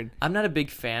 yeah, It's weird. I'm not a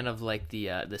big fan of like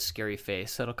the scary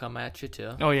face that'll come at you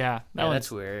too. Oh yeah, Yeah, one's,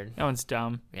 that's weird. That one's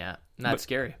dumb. Yeah, not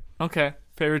scary. Okay,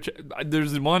 favorite.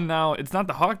 There's one now. It's not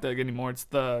the hawk dog anymore. It's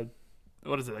the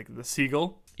what is it like the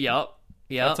seagull? Yep.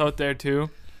 That's out there too.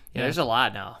 Yeah, there's a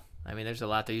lot now. I mean, there's a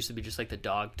lot. There used to be just like the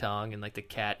dog tongue and like the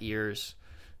cat ears.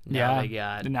 Now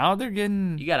Now they're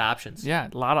getting. you got options. Yeah,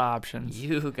 a lot of options.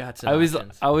 You got some I always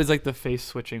options. like the face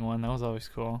switching one. That was always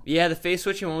cool. Yeah, the face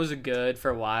switching one was good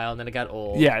for a while, and then it got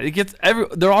old. Yeah, it gets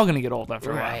they're all gonna get old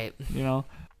after Right. a while. You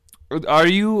know. Are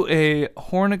you a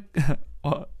horn?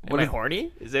 What Am I is-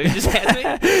 horny? Is that what you just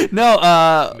asked me?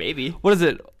 No. Maybe. What is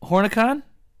it? Hornicon?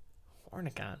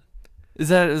 Hornicon. Is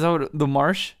that what the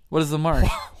marsh? What is the marsh?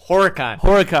 Horicon.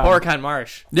 Horicon. Horicon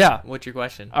Marsh. Yeah. What's your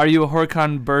question? Are you a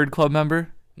Horicon Bird Club member?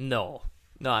 No,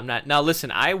 I'm not. Now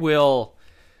listen, I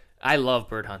love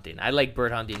bird hunting. I like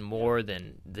bird hunting more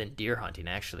than deer hunting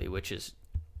actually, which is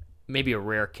maybe a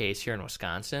rare case here in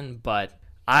Wisconsin, but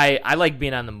I like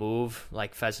being on the move,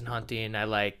 like pheasant hunting. I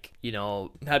like,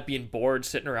 not being bored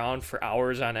sitting around for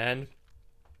hours on end.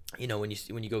 When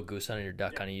you go goose hunting or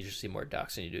duck hunting, you usually see more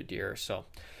ducks than you do deer. So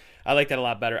I like that a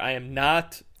lot better. I am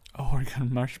not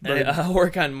Oregon Marsh Bird.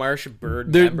 Oregon Marsh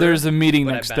Bird. There's a meeting but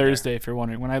I've next been there. Thursday, if you're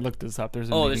wondering. When I looked this up, there's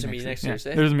a meeting. There's a meeting next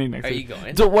Thursday? There's a meeting next Are Thursday. you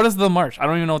going? So what is the marsh? I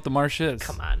don't even know what the marsh is.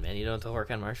 Come on, man. You don't know what the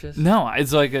Oregon Marsh is? No,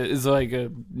 it's like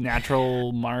a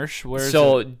natural marsh. Where is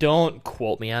So it? don't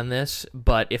quote me on this,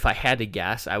 but if I had to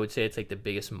guess, I would say it's like the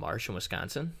biggest marsh in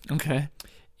Wisconsin. Okay.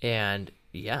 And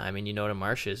yeah, I mean, you know what a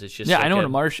marsh is. It's just Yeah, like I know what a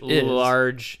marsh is.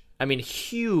 Large, I mean,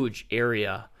 huge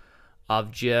area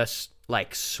of just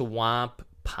like swamp,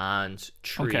 ponds,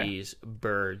 trees,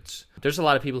 birds. There's a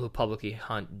lot of people who publicly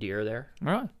hunt deer there.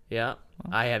 Really? Yeah,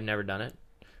 I have never done it.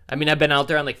 I mean, I've been out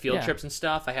there on like field Yeah. trips and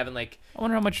stuff. I haven't like. I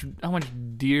wonder how much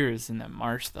deer is in that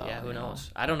marsh though. Yeah, who you know?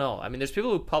 knows? I don't know. I mean, there's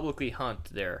people who publicly hunt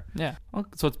there. Yeah. Well,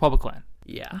 so it's public land.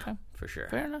 Yeah, Okay. for sure.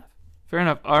 Fair enough. Fair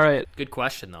enough. All right. Good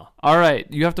question though. All right.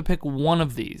 You have to pick one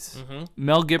of these. Mm-hmm.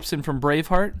 Mel Gibson from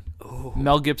Braveheart. Ooh.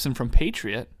 Mel Gibson from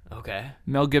Patriot. Okay.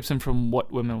 Mel Gibson from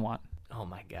What Women Want. Oh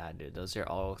my god, dude, those are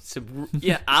all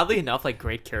yeah. Oddly enough, like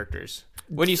great characters.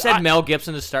 When you said Mel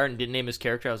Gibson to start and didn't name his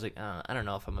character, I was like, I don't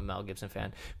know if I'm a Mel Gibson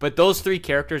fan. But those three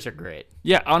characters are great.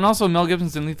 Yeah, and also Mel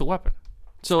Gibson's in Lethal Weapon.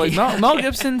 So like Mel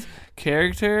Gibson's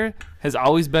character has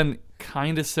always been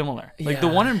kind of similar. Like the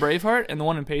Yeah. one in Braveheart and the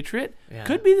one in Patriot Yeah.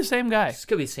 could be the same guy. This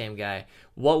could be the same guy.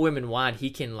 What Women Want,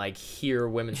 he can like hear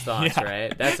women's thoughts, Yeah.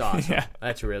 right? That's awesome. Yeah.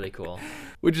 That's really cool.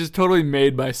 Which is totally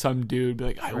made by some dude. Be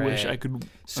like, I wish Right. I could.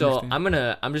 So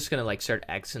understand. I'm just gonna like start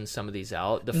exiting some of these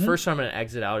out. Mm-hmm. The first one I'm gonna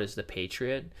exit out is The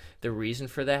Patriot. The reason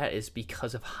for that is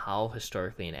because of how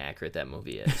historically inaccurate that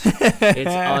movie is. It's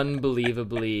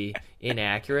unbelievably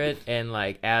inaccurate, and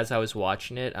like as I was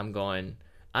watching it, I'm going,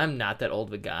 I'm not that old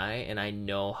of a guy, and I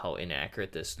know how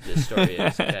inaccurate this story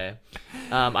is. Okay,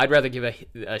 I'd rather give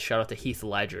a shout out to Heath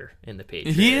Ledger in The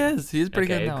Patriot. He's pretty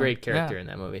good. Okay, Now. great character Yeah. in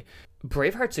that movie.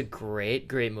 Braveheart's a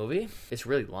great movie. It's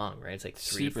really long, right? It's like 3-4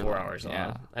 Super long, hours yeah.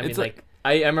 long. I mean, It's like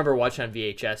I remember watching on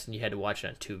VHS, and you had to watch it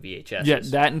on 2 VHSs. Yeah,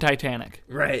 that and Titanic.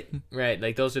 Right.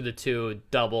 Like those are the two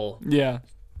double Yeah,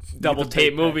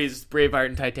 tape movies, Braveheart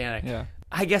and Titanic. yeah.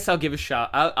 I guess I'll give a shout.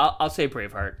 I'll say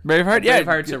Braveheart. Braveheart. Yeah,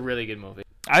 Braveheart's a really good movie.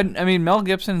 I mean, Mel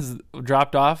Gibson's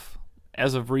dropped off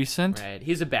as of recent. Right.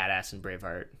 He's a badass in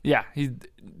Braveheart. Yeah,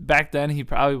 back then he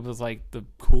probably was like the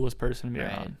coolest person to be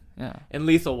Right. around. Yeah. And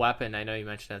Lethal Weapon, I know you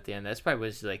mentioned at the end. That's probably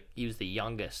was like he was the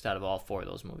youngest out of all 4 of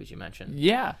those movies you mentioned.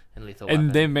 Yeah. In Lethal Weapon.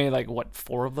 And they made like what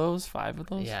 4 of those, 5 of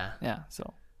those. Yeah. Yeah.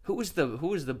 So Who was the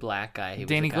black guy? He was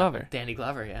Danny the cop. Glover. Danny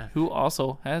Glover, yeah. who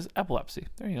also has epilepsy.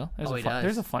 There you go. He does.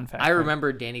 There's a fun fact. I there.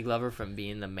 remember Danny Glover from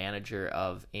being the manager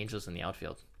of Angels in the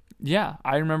Outfield. Yeah,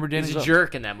 I remember Danny. He's a Glover.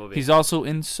 jerk in that movie. He's also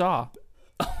in Saw.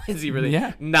 Is he really?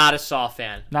 Yeah. Not a Saw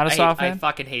fan. Not a Saw I fan?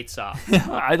 fucking hate Saw.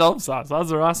 I love Saw.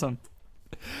 Saws are awesome.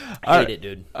 I hate it,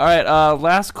 dude. All right,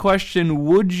 last question.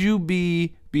 Would you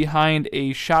be behind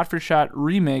a shot-for-shot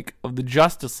remake of the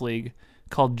Justice League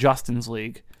called Justin's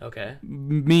League? Okay.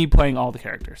 Me playing all the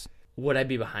characters. Would I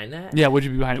be behind that? Yeah, would you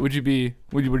be behind it? Would you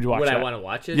watch Would that? I want to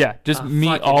watch it? Yeah, just me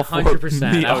fucking all 4.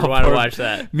 100%. me I would all want to 4 watch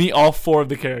that. Me all 4 of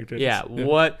the characters. Yeah.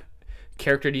 What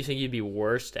character do you think you'd be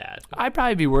worst at? I'd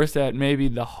probably be worse at maybe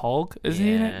the Hulk. Isn't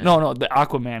he in Yeah. it? No, the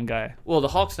Aquaman guy. Well, the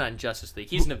Hulk's not in Justice League.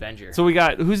 He's an Avenger. So we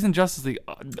got, who's in Justice League?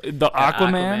 The You got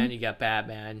Aquaman? You got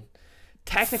Batman.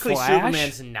 Technically, Flash?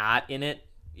 Superman's not in it,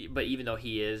 but even though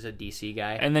he is a DC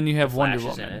guy, And then you have Flash Wonder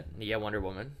is in Woman. it. Yeah, Wonder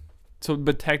Woman. So,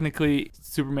 but technically,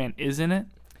 Superman is in it.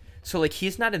 So like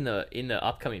he's not in the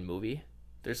upcoming movie.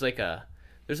 There's like a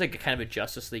kind of a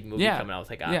Justice League movie Yeah. coming out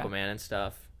with like Yeah. Aquaman and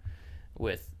stuff.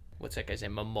 With what's that guy's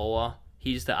name? Momoa.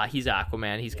 He's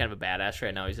Aquaman. He's kind of a badass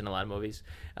right now. He's in a lot of movies.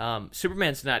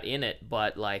 Superman's not in it,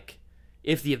 but like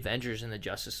if the Avengers and the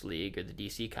Justice League or the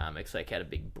DC comics like had a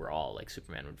big brawl, like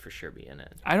Superman would for sure be in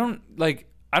it. I don't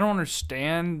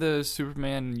understand the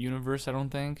Superman universe. I don't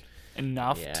think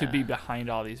enough to Yeah. be behind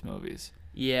all these movies.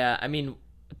 Yeah, I mean,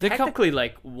 They come- technically,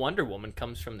 like Wonder Woman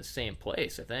comes from the same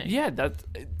place, I think. Yeah,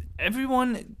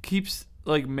 everyone keeps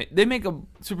like they make a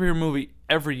superhero movie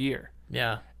every year,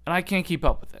 Yeah. and I can't keep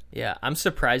up with it. Yeah, I'm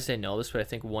surprised they know this, but I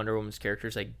think Wonder Woman's character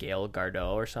is like Gal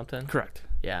Gadot or something. Correct.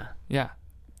 Yeah. Yeah,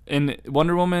 and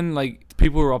Wonder Woman, like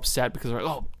people were upset because they're like,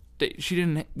 oh, she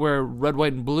didn't wear red,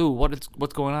 white, and blue. What's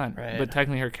going on? Right. But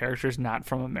technically, her character's not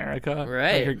from America.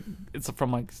 Right. Like it's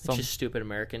from like some. Just stupid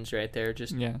Americans right there.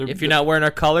 Just Yeah. if you're not wearing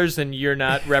our colors, then you're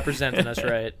not representing us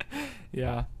right.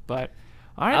 Yeah, but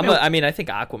all right. I mean, I think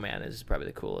Aquaman is probably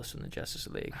the coolest in the Justice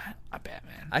League. I bet,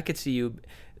 man. I could see you.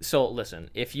 So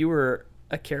listen, if you were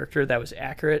a character that was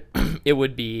accurate, it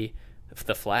would be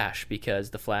the Flash, because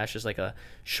the Flash is like a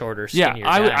shorter, Yeah, skinnier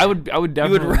I guy. would You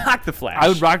definitely. would rock the Flash. I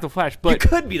would rock the Flash, You but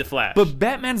could be the Flash.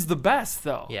 Batman's the best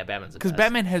though. Yeah, Batman's the Because best.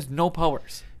 Batman has no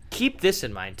powers. keep this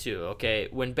in mind too, okay?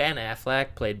 When Ben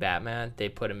Affleck played Batman, they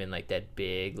put him in like that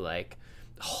big like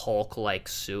Hulk-like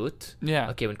suit. Yeah.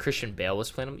 Okay, when Christian Bale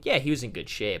was playing him, yeah, he was in good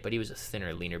shape, but he was a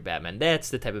thinner, leaner Batman. That's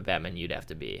the type of Batman you'd have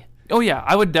to be. Oh yeah,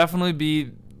 I would definitely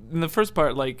be in the first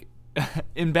part. Like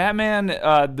in Batman,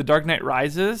 The Dark Knight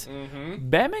Rises,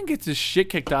 Batman gets his shit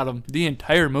kicked out of him the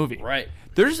entire movie. Right.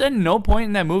 There's at no point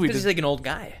in that movie. Because he's like an old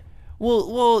guy.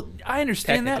 Well, I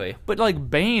understand that, Technically. but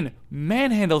like Bane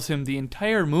manhandles him the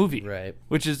entire movie, Right.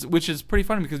 Which is pretty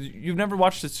funny because you've never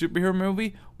watched a superhero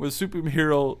movie where the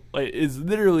superhero like is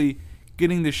literally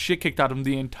getting the shit kicked out of him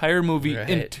the entire movie Right.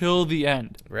 until the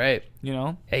end. Right. You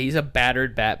know? Hey, he's a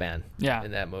battered Batman. Yeah. In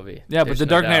that movie. Yeah, but There's The no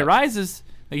Dark Knight doubt. Rises,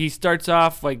 like he starts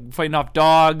off like fighting off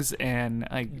dogs and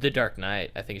like The Dark Knight.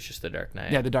 I think it's just The Dark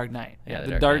Knight. yeah, The Dark Knight. Yeah,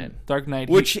 the The Dark Knight.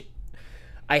 Which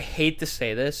I hate to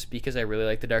say this because I really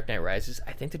like The Dark Knight Rises.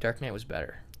 I think The Dark Knight was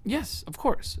better yes, of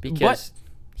course. because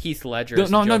Heath Ledger. But as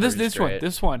the no, Joker is great.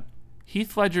 this one.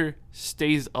 Heath Ledger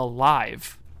stays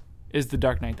alive. Is The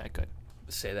Dark Knight that good?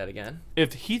 Say that again.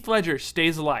 If Heath Ledger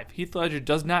stays alive, Heath Ledger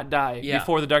does not die Yeah.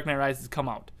 before The Dark Knight Rises come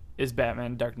out. Is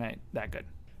Batman Dark Knight that good?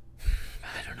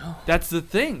 I don't know. That's the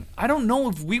thing. I don't know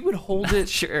if we would hold it.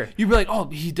 Sure. You'd be like, oh,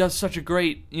 he does such a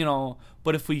great,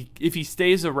 But if he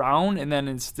stays around and then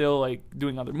is still like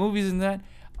doing other movies and that,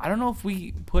 I don't know if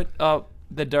we put up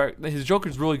his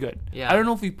Joker's really good. Yeah. I don't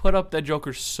know if we put up that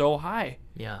Joker so high.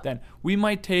 Yeah. Then we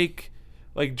might take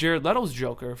like Jared Leto's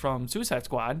Joker from Suicide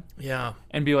Squad Yeah.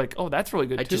 and be like, oh, that's really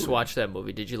good I too. just watched that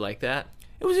movie. Did you like that?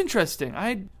 It was interesting.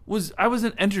 I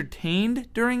wasn't entertained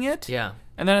during it. Yeah.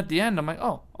 And then at the end, I'm like,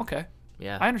 oh, okay.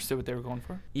 Yeah. I understood what they were going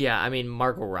for. Yeah, I mean,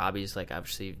 Margot Robbie's like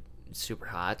obviously super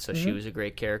hot, so Mm-hmm. she was a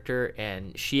great character,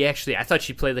 and she actually, I thought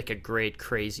she played like a great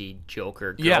crazy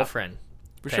Joker Yeah, girlfriend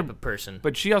for type sure. of person.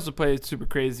 But she also played super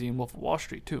crazy in Wolf of Wall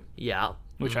Street too. Yeah,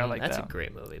 Which I like That's that. a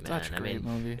great movie, man. Such a great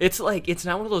movie. It's like it's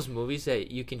not one of those movies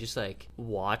that you can just like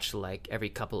watch like every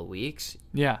couple of weeks,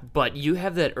 Yeah. but you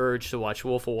have that urge to watch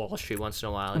Wolf of Wall Street once in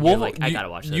a while, and Wolf, you're like, I gotta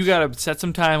watch this. You gotta set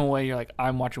some time away. You're like,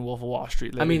 I'm watching Wolf of Wall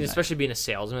Street. I later mean, tonight. especially being a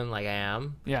salesman like I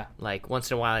am. Yeah. Like once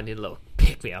in a while, I need a little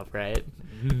pick me up, right?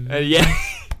 Yeah.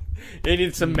 I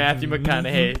need some Matthew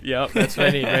McConaughey. Yep, that's what I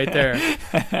need right there.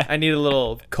 I need a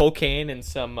little cocaine and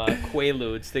some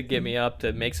Quaaludes to get me up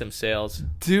to make some sales.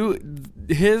 Dude,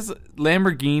 his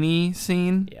Lamborghini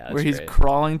scene Yeah, that's where he's great.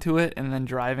 crawling to it and then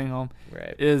driving home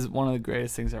Right. is one of the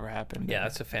greatest things ever happened. Yeah,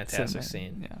 that's a fantastic Cinema.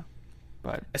 scene. Yeah.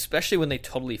 But Especially when they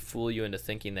totally fool you into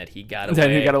thinking that he got That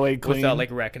away, he got away clean. without like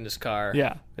wrecking his car.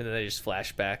 yeah, And then they just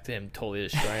flash back to him totally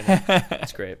destroying it.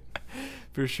 That's great.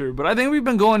 for sure. But I think we've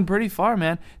been going pretty far,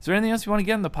 man. Is there anything else you want to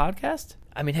get in the podcast?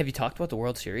 I mean, have you talked about the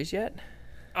World Series yet?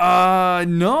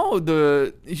 No,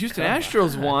 the Houston Come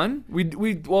Astros on. won.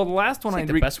 The last one It's like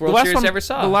I the best World last Series one, I ever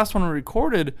saw. The last one we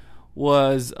recorded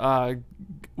was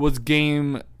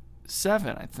Game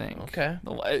 7, I think. Okay.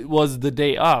 It was the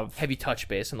day of. Have you touched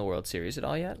base on the World Series at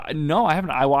all yet? No, I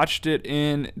haven't. I watched it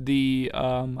in the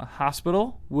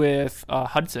hospital with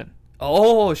Hudson.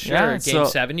 Oh, sure. Yeah, Game so-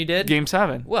 7 you did? Game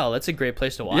 7. Well, that's a great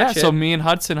place to watch Yeah, it. so me and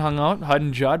Hudson hung out. Hud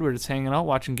and Judd were just hanging out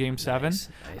watching Game 7. Nice.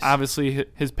 Obviously,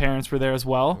 his parents were there as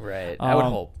well. Right. I would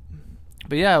Um, hope.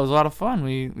 But yeah, it was a lot of fun.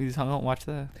 We just hung out and watched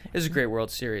that. It was a great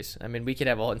World Series. I mean, we could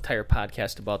have a whole entire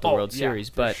podcast about the Oh, World yeah, Series,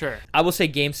 for but sure. I will say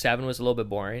Game 7 was a little bit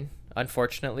boring,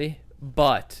 unfortunately.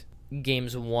 But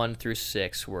Games 1 through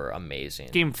 6 were amazing.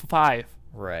 Game 5.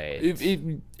 Right.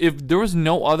 If there was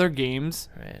no other games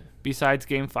Right. besides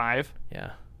Game 5,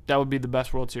 Yeah. that would be the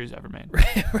best World Series ever made.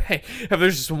 Right. If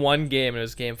there's just one game and it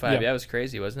was Game 5, Yeah. yeah, it was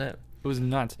crazy, wasn't it? It was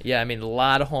nuts. Yeah, I mean, a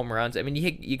lot of home runs. I mean,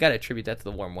 you got to attribute that to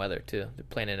the warm weather, too. They're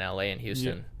playing in L.A. and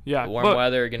Houston. Yeah, The warm but-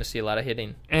 weather, you're going to see a lot of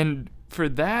hitting. And for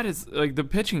that, is like the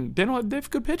pitching. They have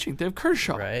good pitching. They have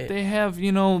Kershaw. Right. They have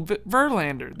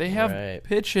Verlander. They have Right.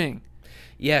 pitching.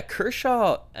 Yeah,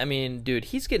 Kershaw, I mean, dude,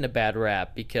 he's getting a bad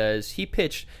rap because he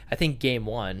pitched, I think, Game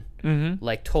 1, Mm-hmm.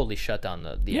 like, totally shut down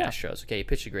the Yeah. Astros. Okay, he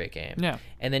pitched a great game. Yeah.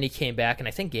 And then he came back, and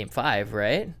I think Game 5,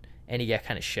 right? And he got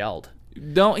kind of shelled.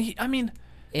 I mean,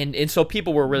 And so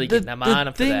people were really getting them on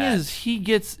him for thing that. is, he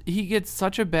gets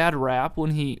such a bad rap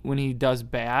when he does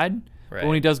bad. But Right.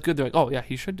 when he does good, they're like, oh yeah,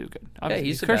 he should do good. Yeah, Obviously,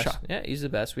 he's the Kershaw. best. Yeah, he's the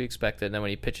best we expected. And then when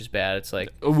he pitches bad, it's like,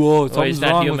 Whoa, he's something's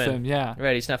not wrong human. with him. Yeah.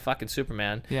 right, he's not fucking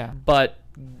Superman. Yeah. But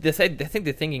I think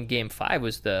the thing in Game 5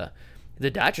 was the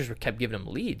Dodgers kept giving him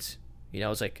leads. You know, it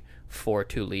was like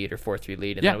 4-2 lead or 4-3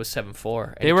 lead, and Yeah. then it was 7-4.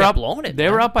 And They he were kept up. blowing it. They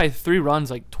man. were up by 3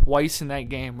 runs like twice in that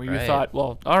game, where you Right. thought,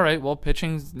 well, all right, well,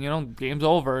 pitching's game's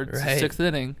over. It's the Right. 6th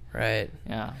inning. Right.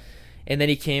 Yeah. And then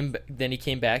he came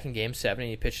back in Game 7 and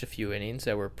he pitched a few innings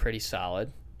that were pretty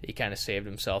solid. he kind of saved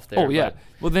himself there. Oh, yeah. But,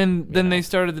 Well, then they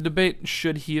started the debate,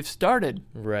 should he have started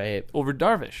right. over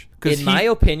Darvish? In my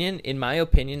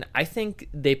opinion, I think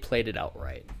they played it out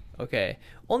right. Okay?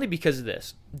 Only because of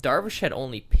this. Darvish had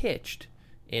only pitched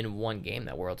in one game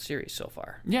that World Series so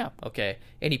far. Yeah. Okay?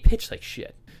 And he pitched like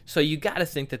shit. So you got to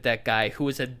think that guy who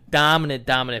is a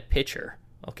dominant pitcher,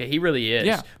 okay, he really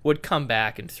is, would come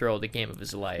back and throw the game of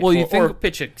his life. Well, or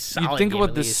pitch a solid you think game about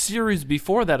at the least. series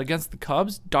before that against the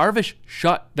Cubs, Darvish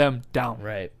shut them down.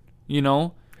 Right. You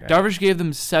know? Right. Darvish gave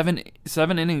them seven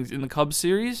innings in the Cubs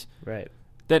series. Right.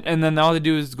 And then all they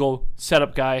do is go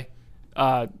setup guy,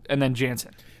 and then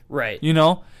Jansen. Right. You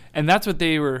know? And that's what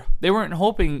they weren't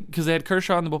hoping, because they had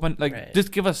Kershaw in the bullpen, like,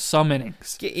 just give us some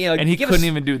innings. And he couldn't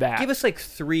even do that. Give us like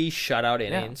 3 shutout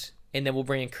innings, and then we'll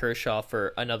bring in Kershaw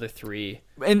for another 3.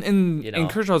 And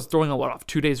Kershaw's throwing off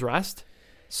 2 days rest?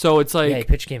 So it's like... Yeah, he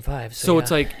pitched game 5. So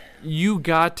it's like, you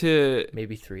got to...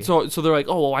 Maybe 3. So they're like,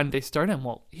 oh, well, why didn't they start him?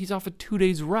 Well, he's off of 2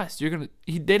 days rest. They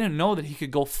didn't know that he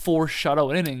could go 4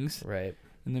 shutout innings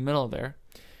in the middle there.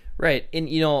 Right. And,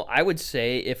 I would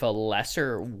say if a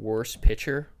worse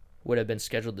pitcher would have been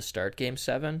scheduled to start Game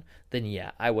 7, then yeah,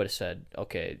 I would have said,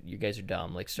 okay, you guys are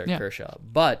dumb, like start Kershaw.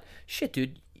 But shit,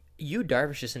 dude,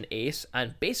 Darvish is an ace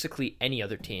on basically any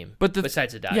other team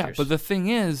besides the Dodgers. Yeah, but the thing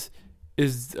is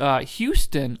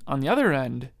Houston on the other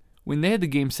end, when they had the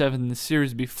Game 7 in the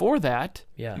series before that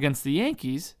against the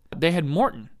Yankees, they had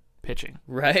Morton pitching.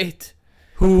 Right.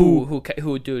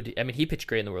 Who, dude? I mean, he pitched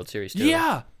great in the World Series too.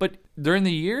 Yeah, but during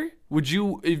the year,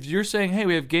 if you're saying, hey,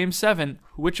 we have Game 7,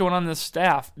 which one on the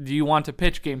staff do you want to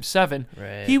pitch Game 7?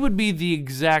 Right. He would be the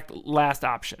exact last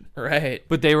option. Right.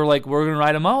 But they were like, we're going to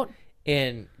ride him out.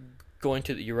 And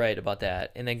you're right about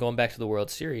that. And then going back to the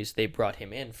World Series, they brought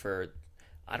him in for,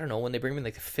 I don't know, when they bring him in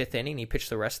like the 5th inning, he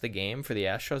pitched the rest of the game for the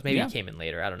Astros. Maybe he came in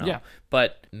later. I don't know. Yeah.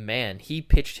 But man, he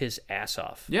pitched his ass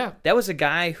off. Yeah. That was a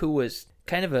guy who was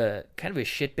kind of a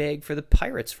shitbag for the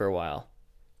Pirates for a while.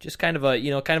 Just kind of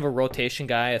a rotation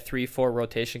guy, a 3-4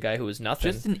 rotation guy who was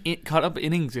nothing. Just an cut up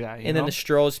innings guy. Then the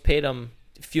Stros paid him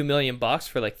a few $1 million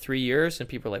for like 3 years, and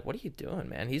people are like, "What are you doing,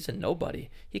 man? He's a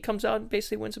nobody." He comes out and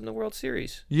basically wins him the World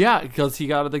Series. Yeah, because he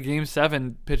got to the Game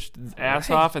 7, pitched his ass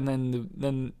off, and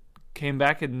then came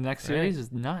back in the next series.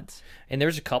 Is nuts. And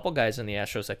there's a couple guys in the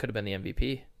Astros that could have been the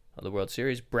MVP of the World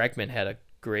Series. Bregman had a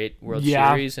great World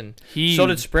Series, and so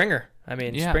did Springer. I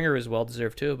mean, Springer was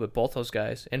well-deserved too, but both those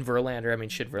guys. And Verlander,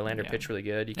 Verlander pitched really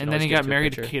good. And then he got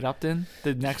married to Kate Upton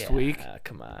the next week.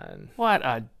 Come on. What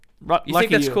a You think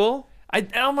that's cool?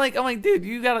 I'm like, dude,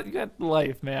 you got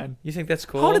life, man. You think that's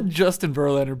cool? How did Justin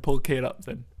Verlander pull Kate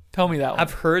Upton? Tell me that one.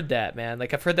 I've heard that, man.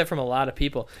 Like, I've heard that from a lot of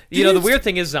people. The weird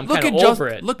thing is I'm kind of over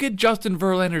it. Look at Justin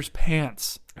Verlander's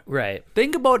pants. Right.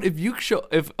 Think about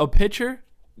if a pitcher...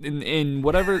 In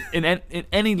whatever in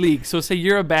any league, so say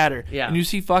you're a batter, and you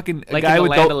see fucking a like guy in the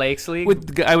with Land O'Lakes league with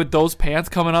the guy with those pants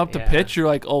coming up to pitch, you're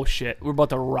like, oh shit, we're about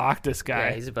to rock this guy.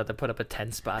 Yeah, he's about to put up a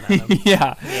 10 spot on him.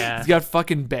 yeah, he's got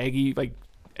fucking baggy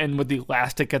and with the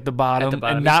elastic at the bottom,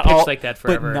 and not all like that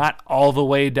forever, but not all the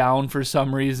way down for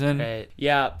some reason. Right.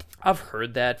 Yeah, I've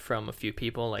heard that from a few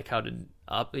people. Like, how did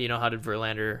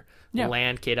Verlander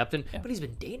land Kate Upton? But he's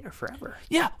been dating her forever.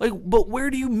 Yeah, but where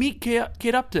do you meet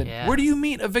Kate Upton? Yeah. Where do you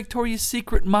meet a Victoria's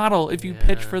Secret model if you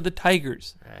pitch for the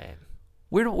Tigers? Right.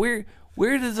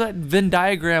 Where does that Venn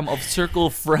diagram of circle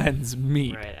of friends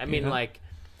meet? Right. I mean,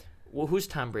 who's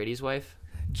Tom Brady's wife?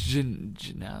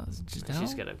 Giselle.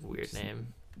 She's got a weird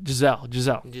name. Giselle.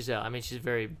 I mean, she's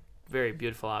very, very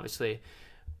beautiful, obviously.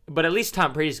 But at least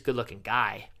Tom Brady's a good-looking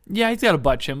guy. Yeah, he's got a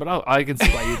butt chin, but I can see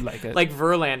why you'd like it. Like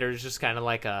Verlander is just kind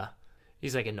of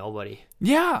he's like a nobody.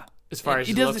 Yeah. As far as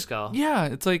his looks go. Yeah,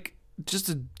 it's like just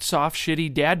a soft,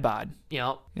 shitty dad bod.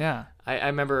 Yeah. I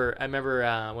remember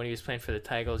when he was playing for the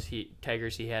Tigers,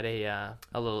 he had a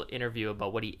little interview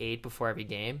about what he ate before every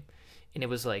game. And it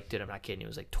was like, dude, I'm not kidding. It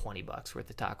was like $20 worth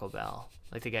of Taco Bell.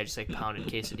 Like the guy just pounded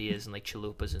quesadillas and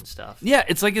chalupas and stuff. Yeah,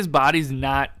 it's like his body's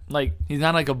not he's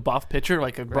not like a buff pitcher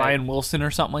like a Brian Wilson or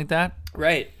something like that.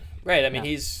 Right. I mean,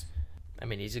 he's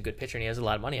a good pitcher and he has a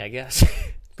lot of money, I guess.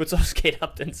 But so's Kate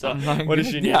Upton. So what does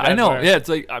she need? Yeah, I know. For? Yeah, it's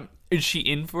like, is she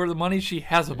in for the money? She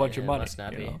has a bunch of money. Must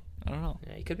not be. Know? I don't know.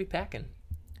 Yeah, he could be packing.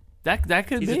 That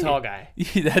could be. He's a tall guy.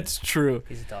 That's true.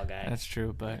 He's a tall guy. That's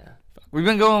true. But we've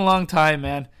been going a long time,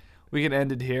 man. We can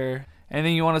end it here.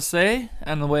 Anything you want to say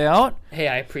on the way out? Hey,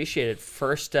 I appreciate it.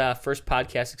 First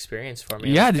podcast experience for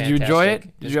me. Yeah, did you enjoy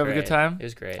it? Did you have a good time? It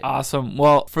was great. Awesome.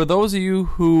 Well, for those of you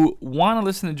who want to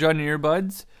listen to Judd and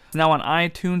Earbuds, it's now on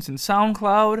iTunes and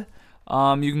SoundCloud.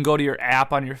 You can go to your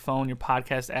app on your phone, your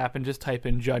podcast app, and just type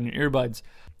in Judd and Earbuds.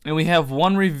 And we have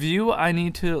one review I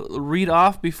need to read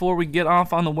off before we get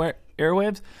off on the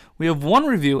airwaves. We have 1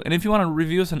 review, and if you want to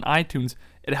review us on iTunes,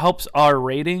 it helps our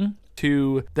rating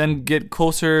to then get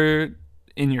closer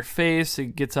in your face.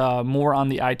 It gets more on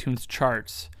the iTunes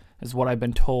charts, is what I've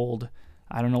been told.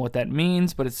 I don't know what that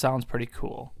means, but it sounds pretty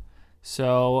cool.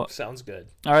 So sounds good.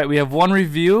 All right, we have 1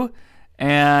 review,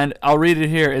 and I'll read it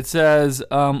here. It says,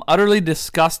 Utterly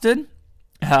Disgusted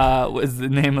was the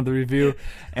name of the review,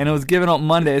 and it was given out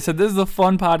Monday. It said, this is a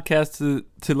fun podcast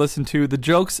to listen to. The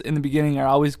jokes in the beginning are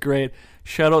always great.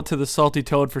 Shout out to the Salty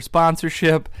Toad for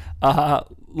sponsorship.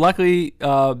 Luckily,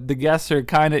 the guests are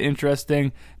kind of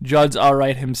interesting. Judd's all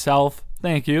right himself.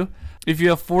 Thank you. If you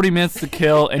have 40 minutes to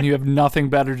kill and you have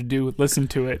nothing better to do, listen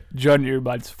to it. Judd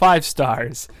Earbuds, 5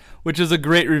 stars, which is a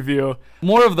great review.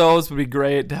 More of those would be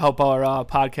great to help our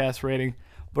podcast rating.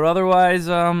 But otherwise,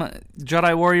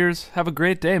 Jedi Warriors, have a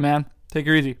great day, man. Take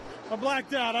it easy. I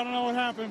blacked out. I don't know what happened.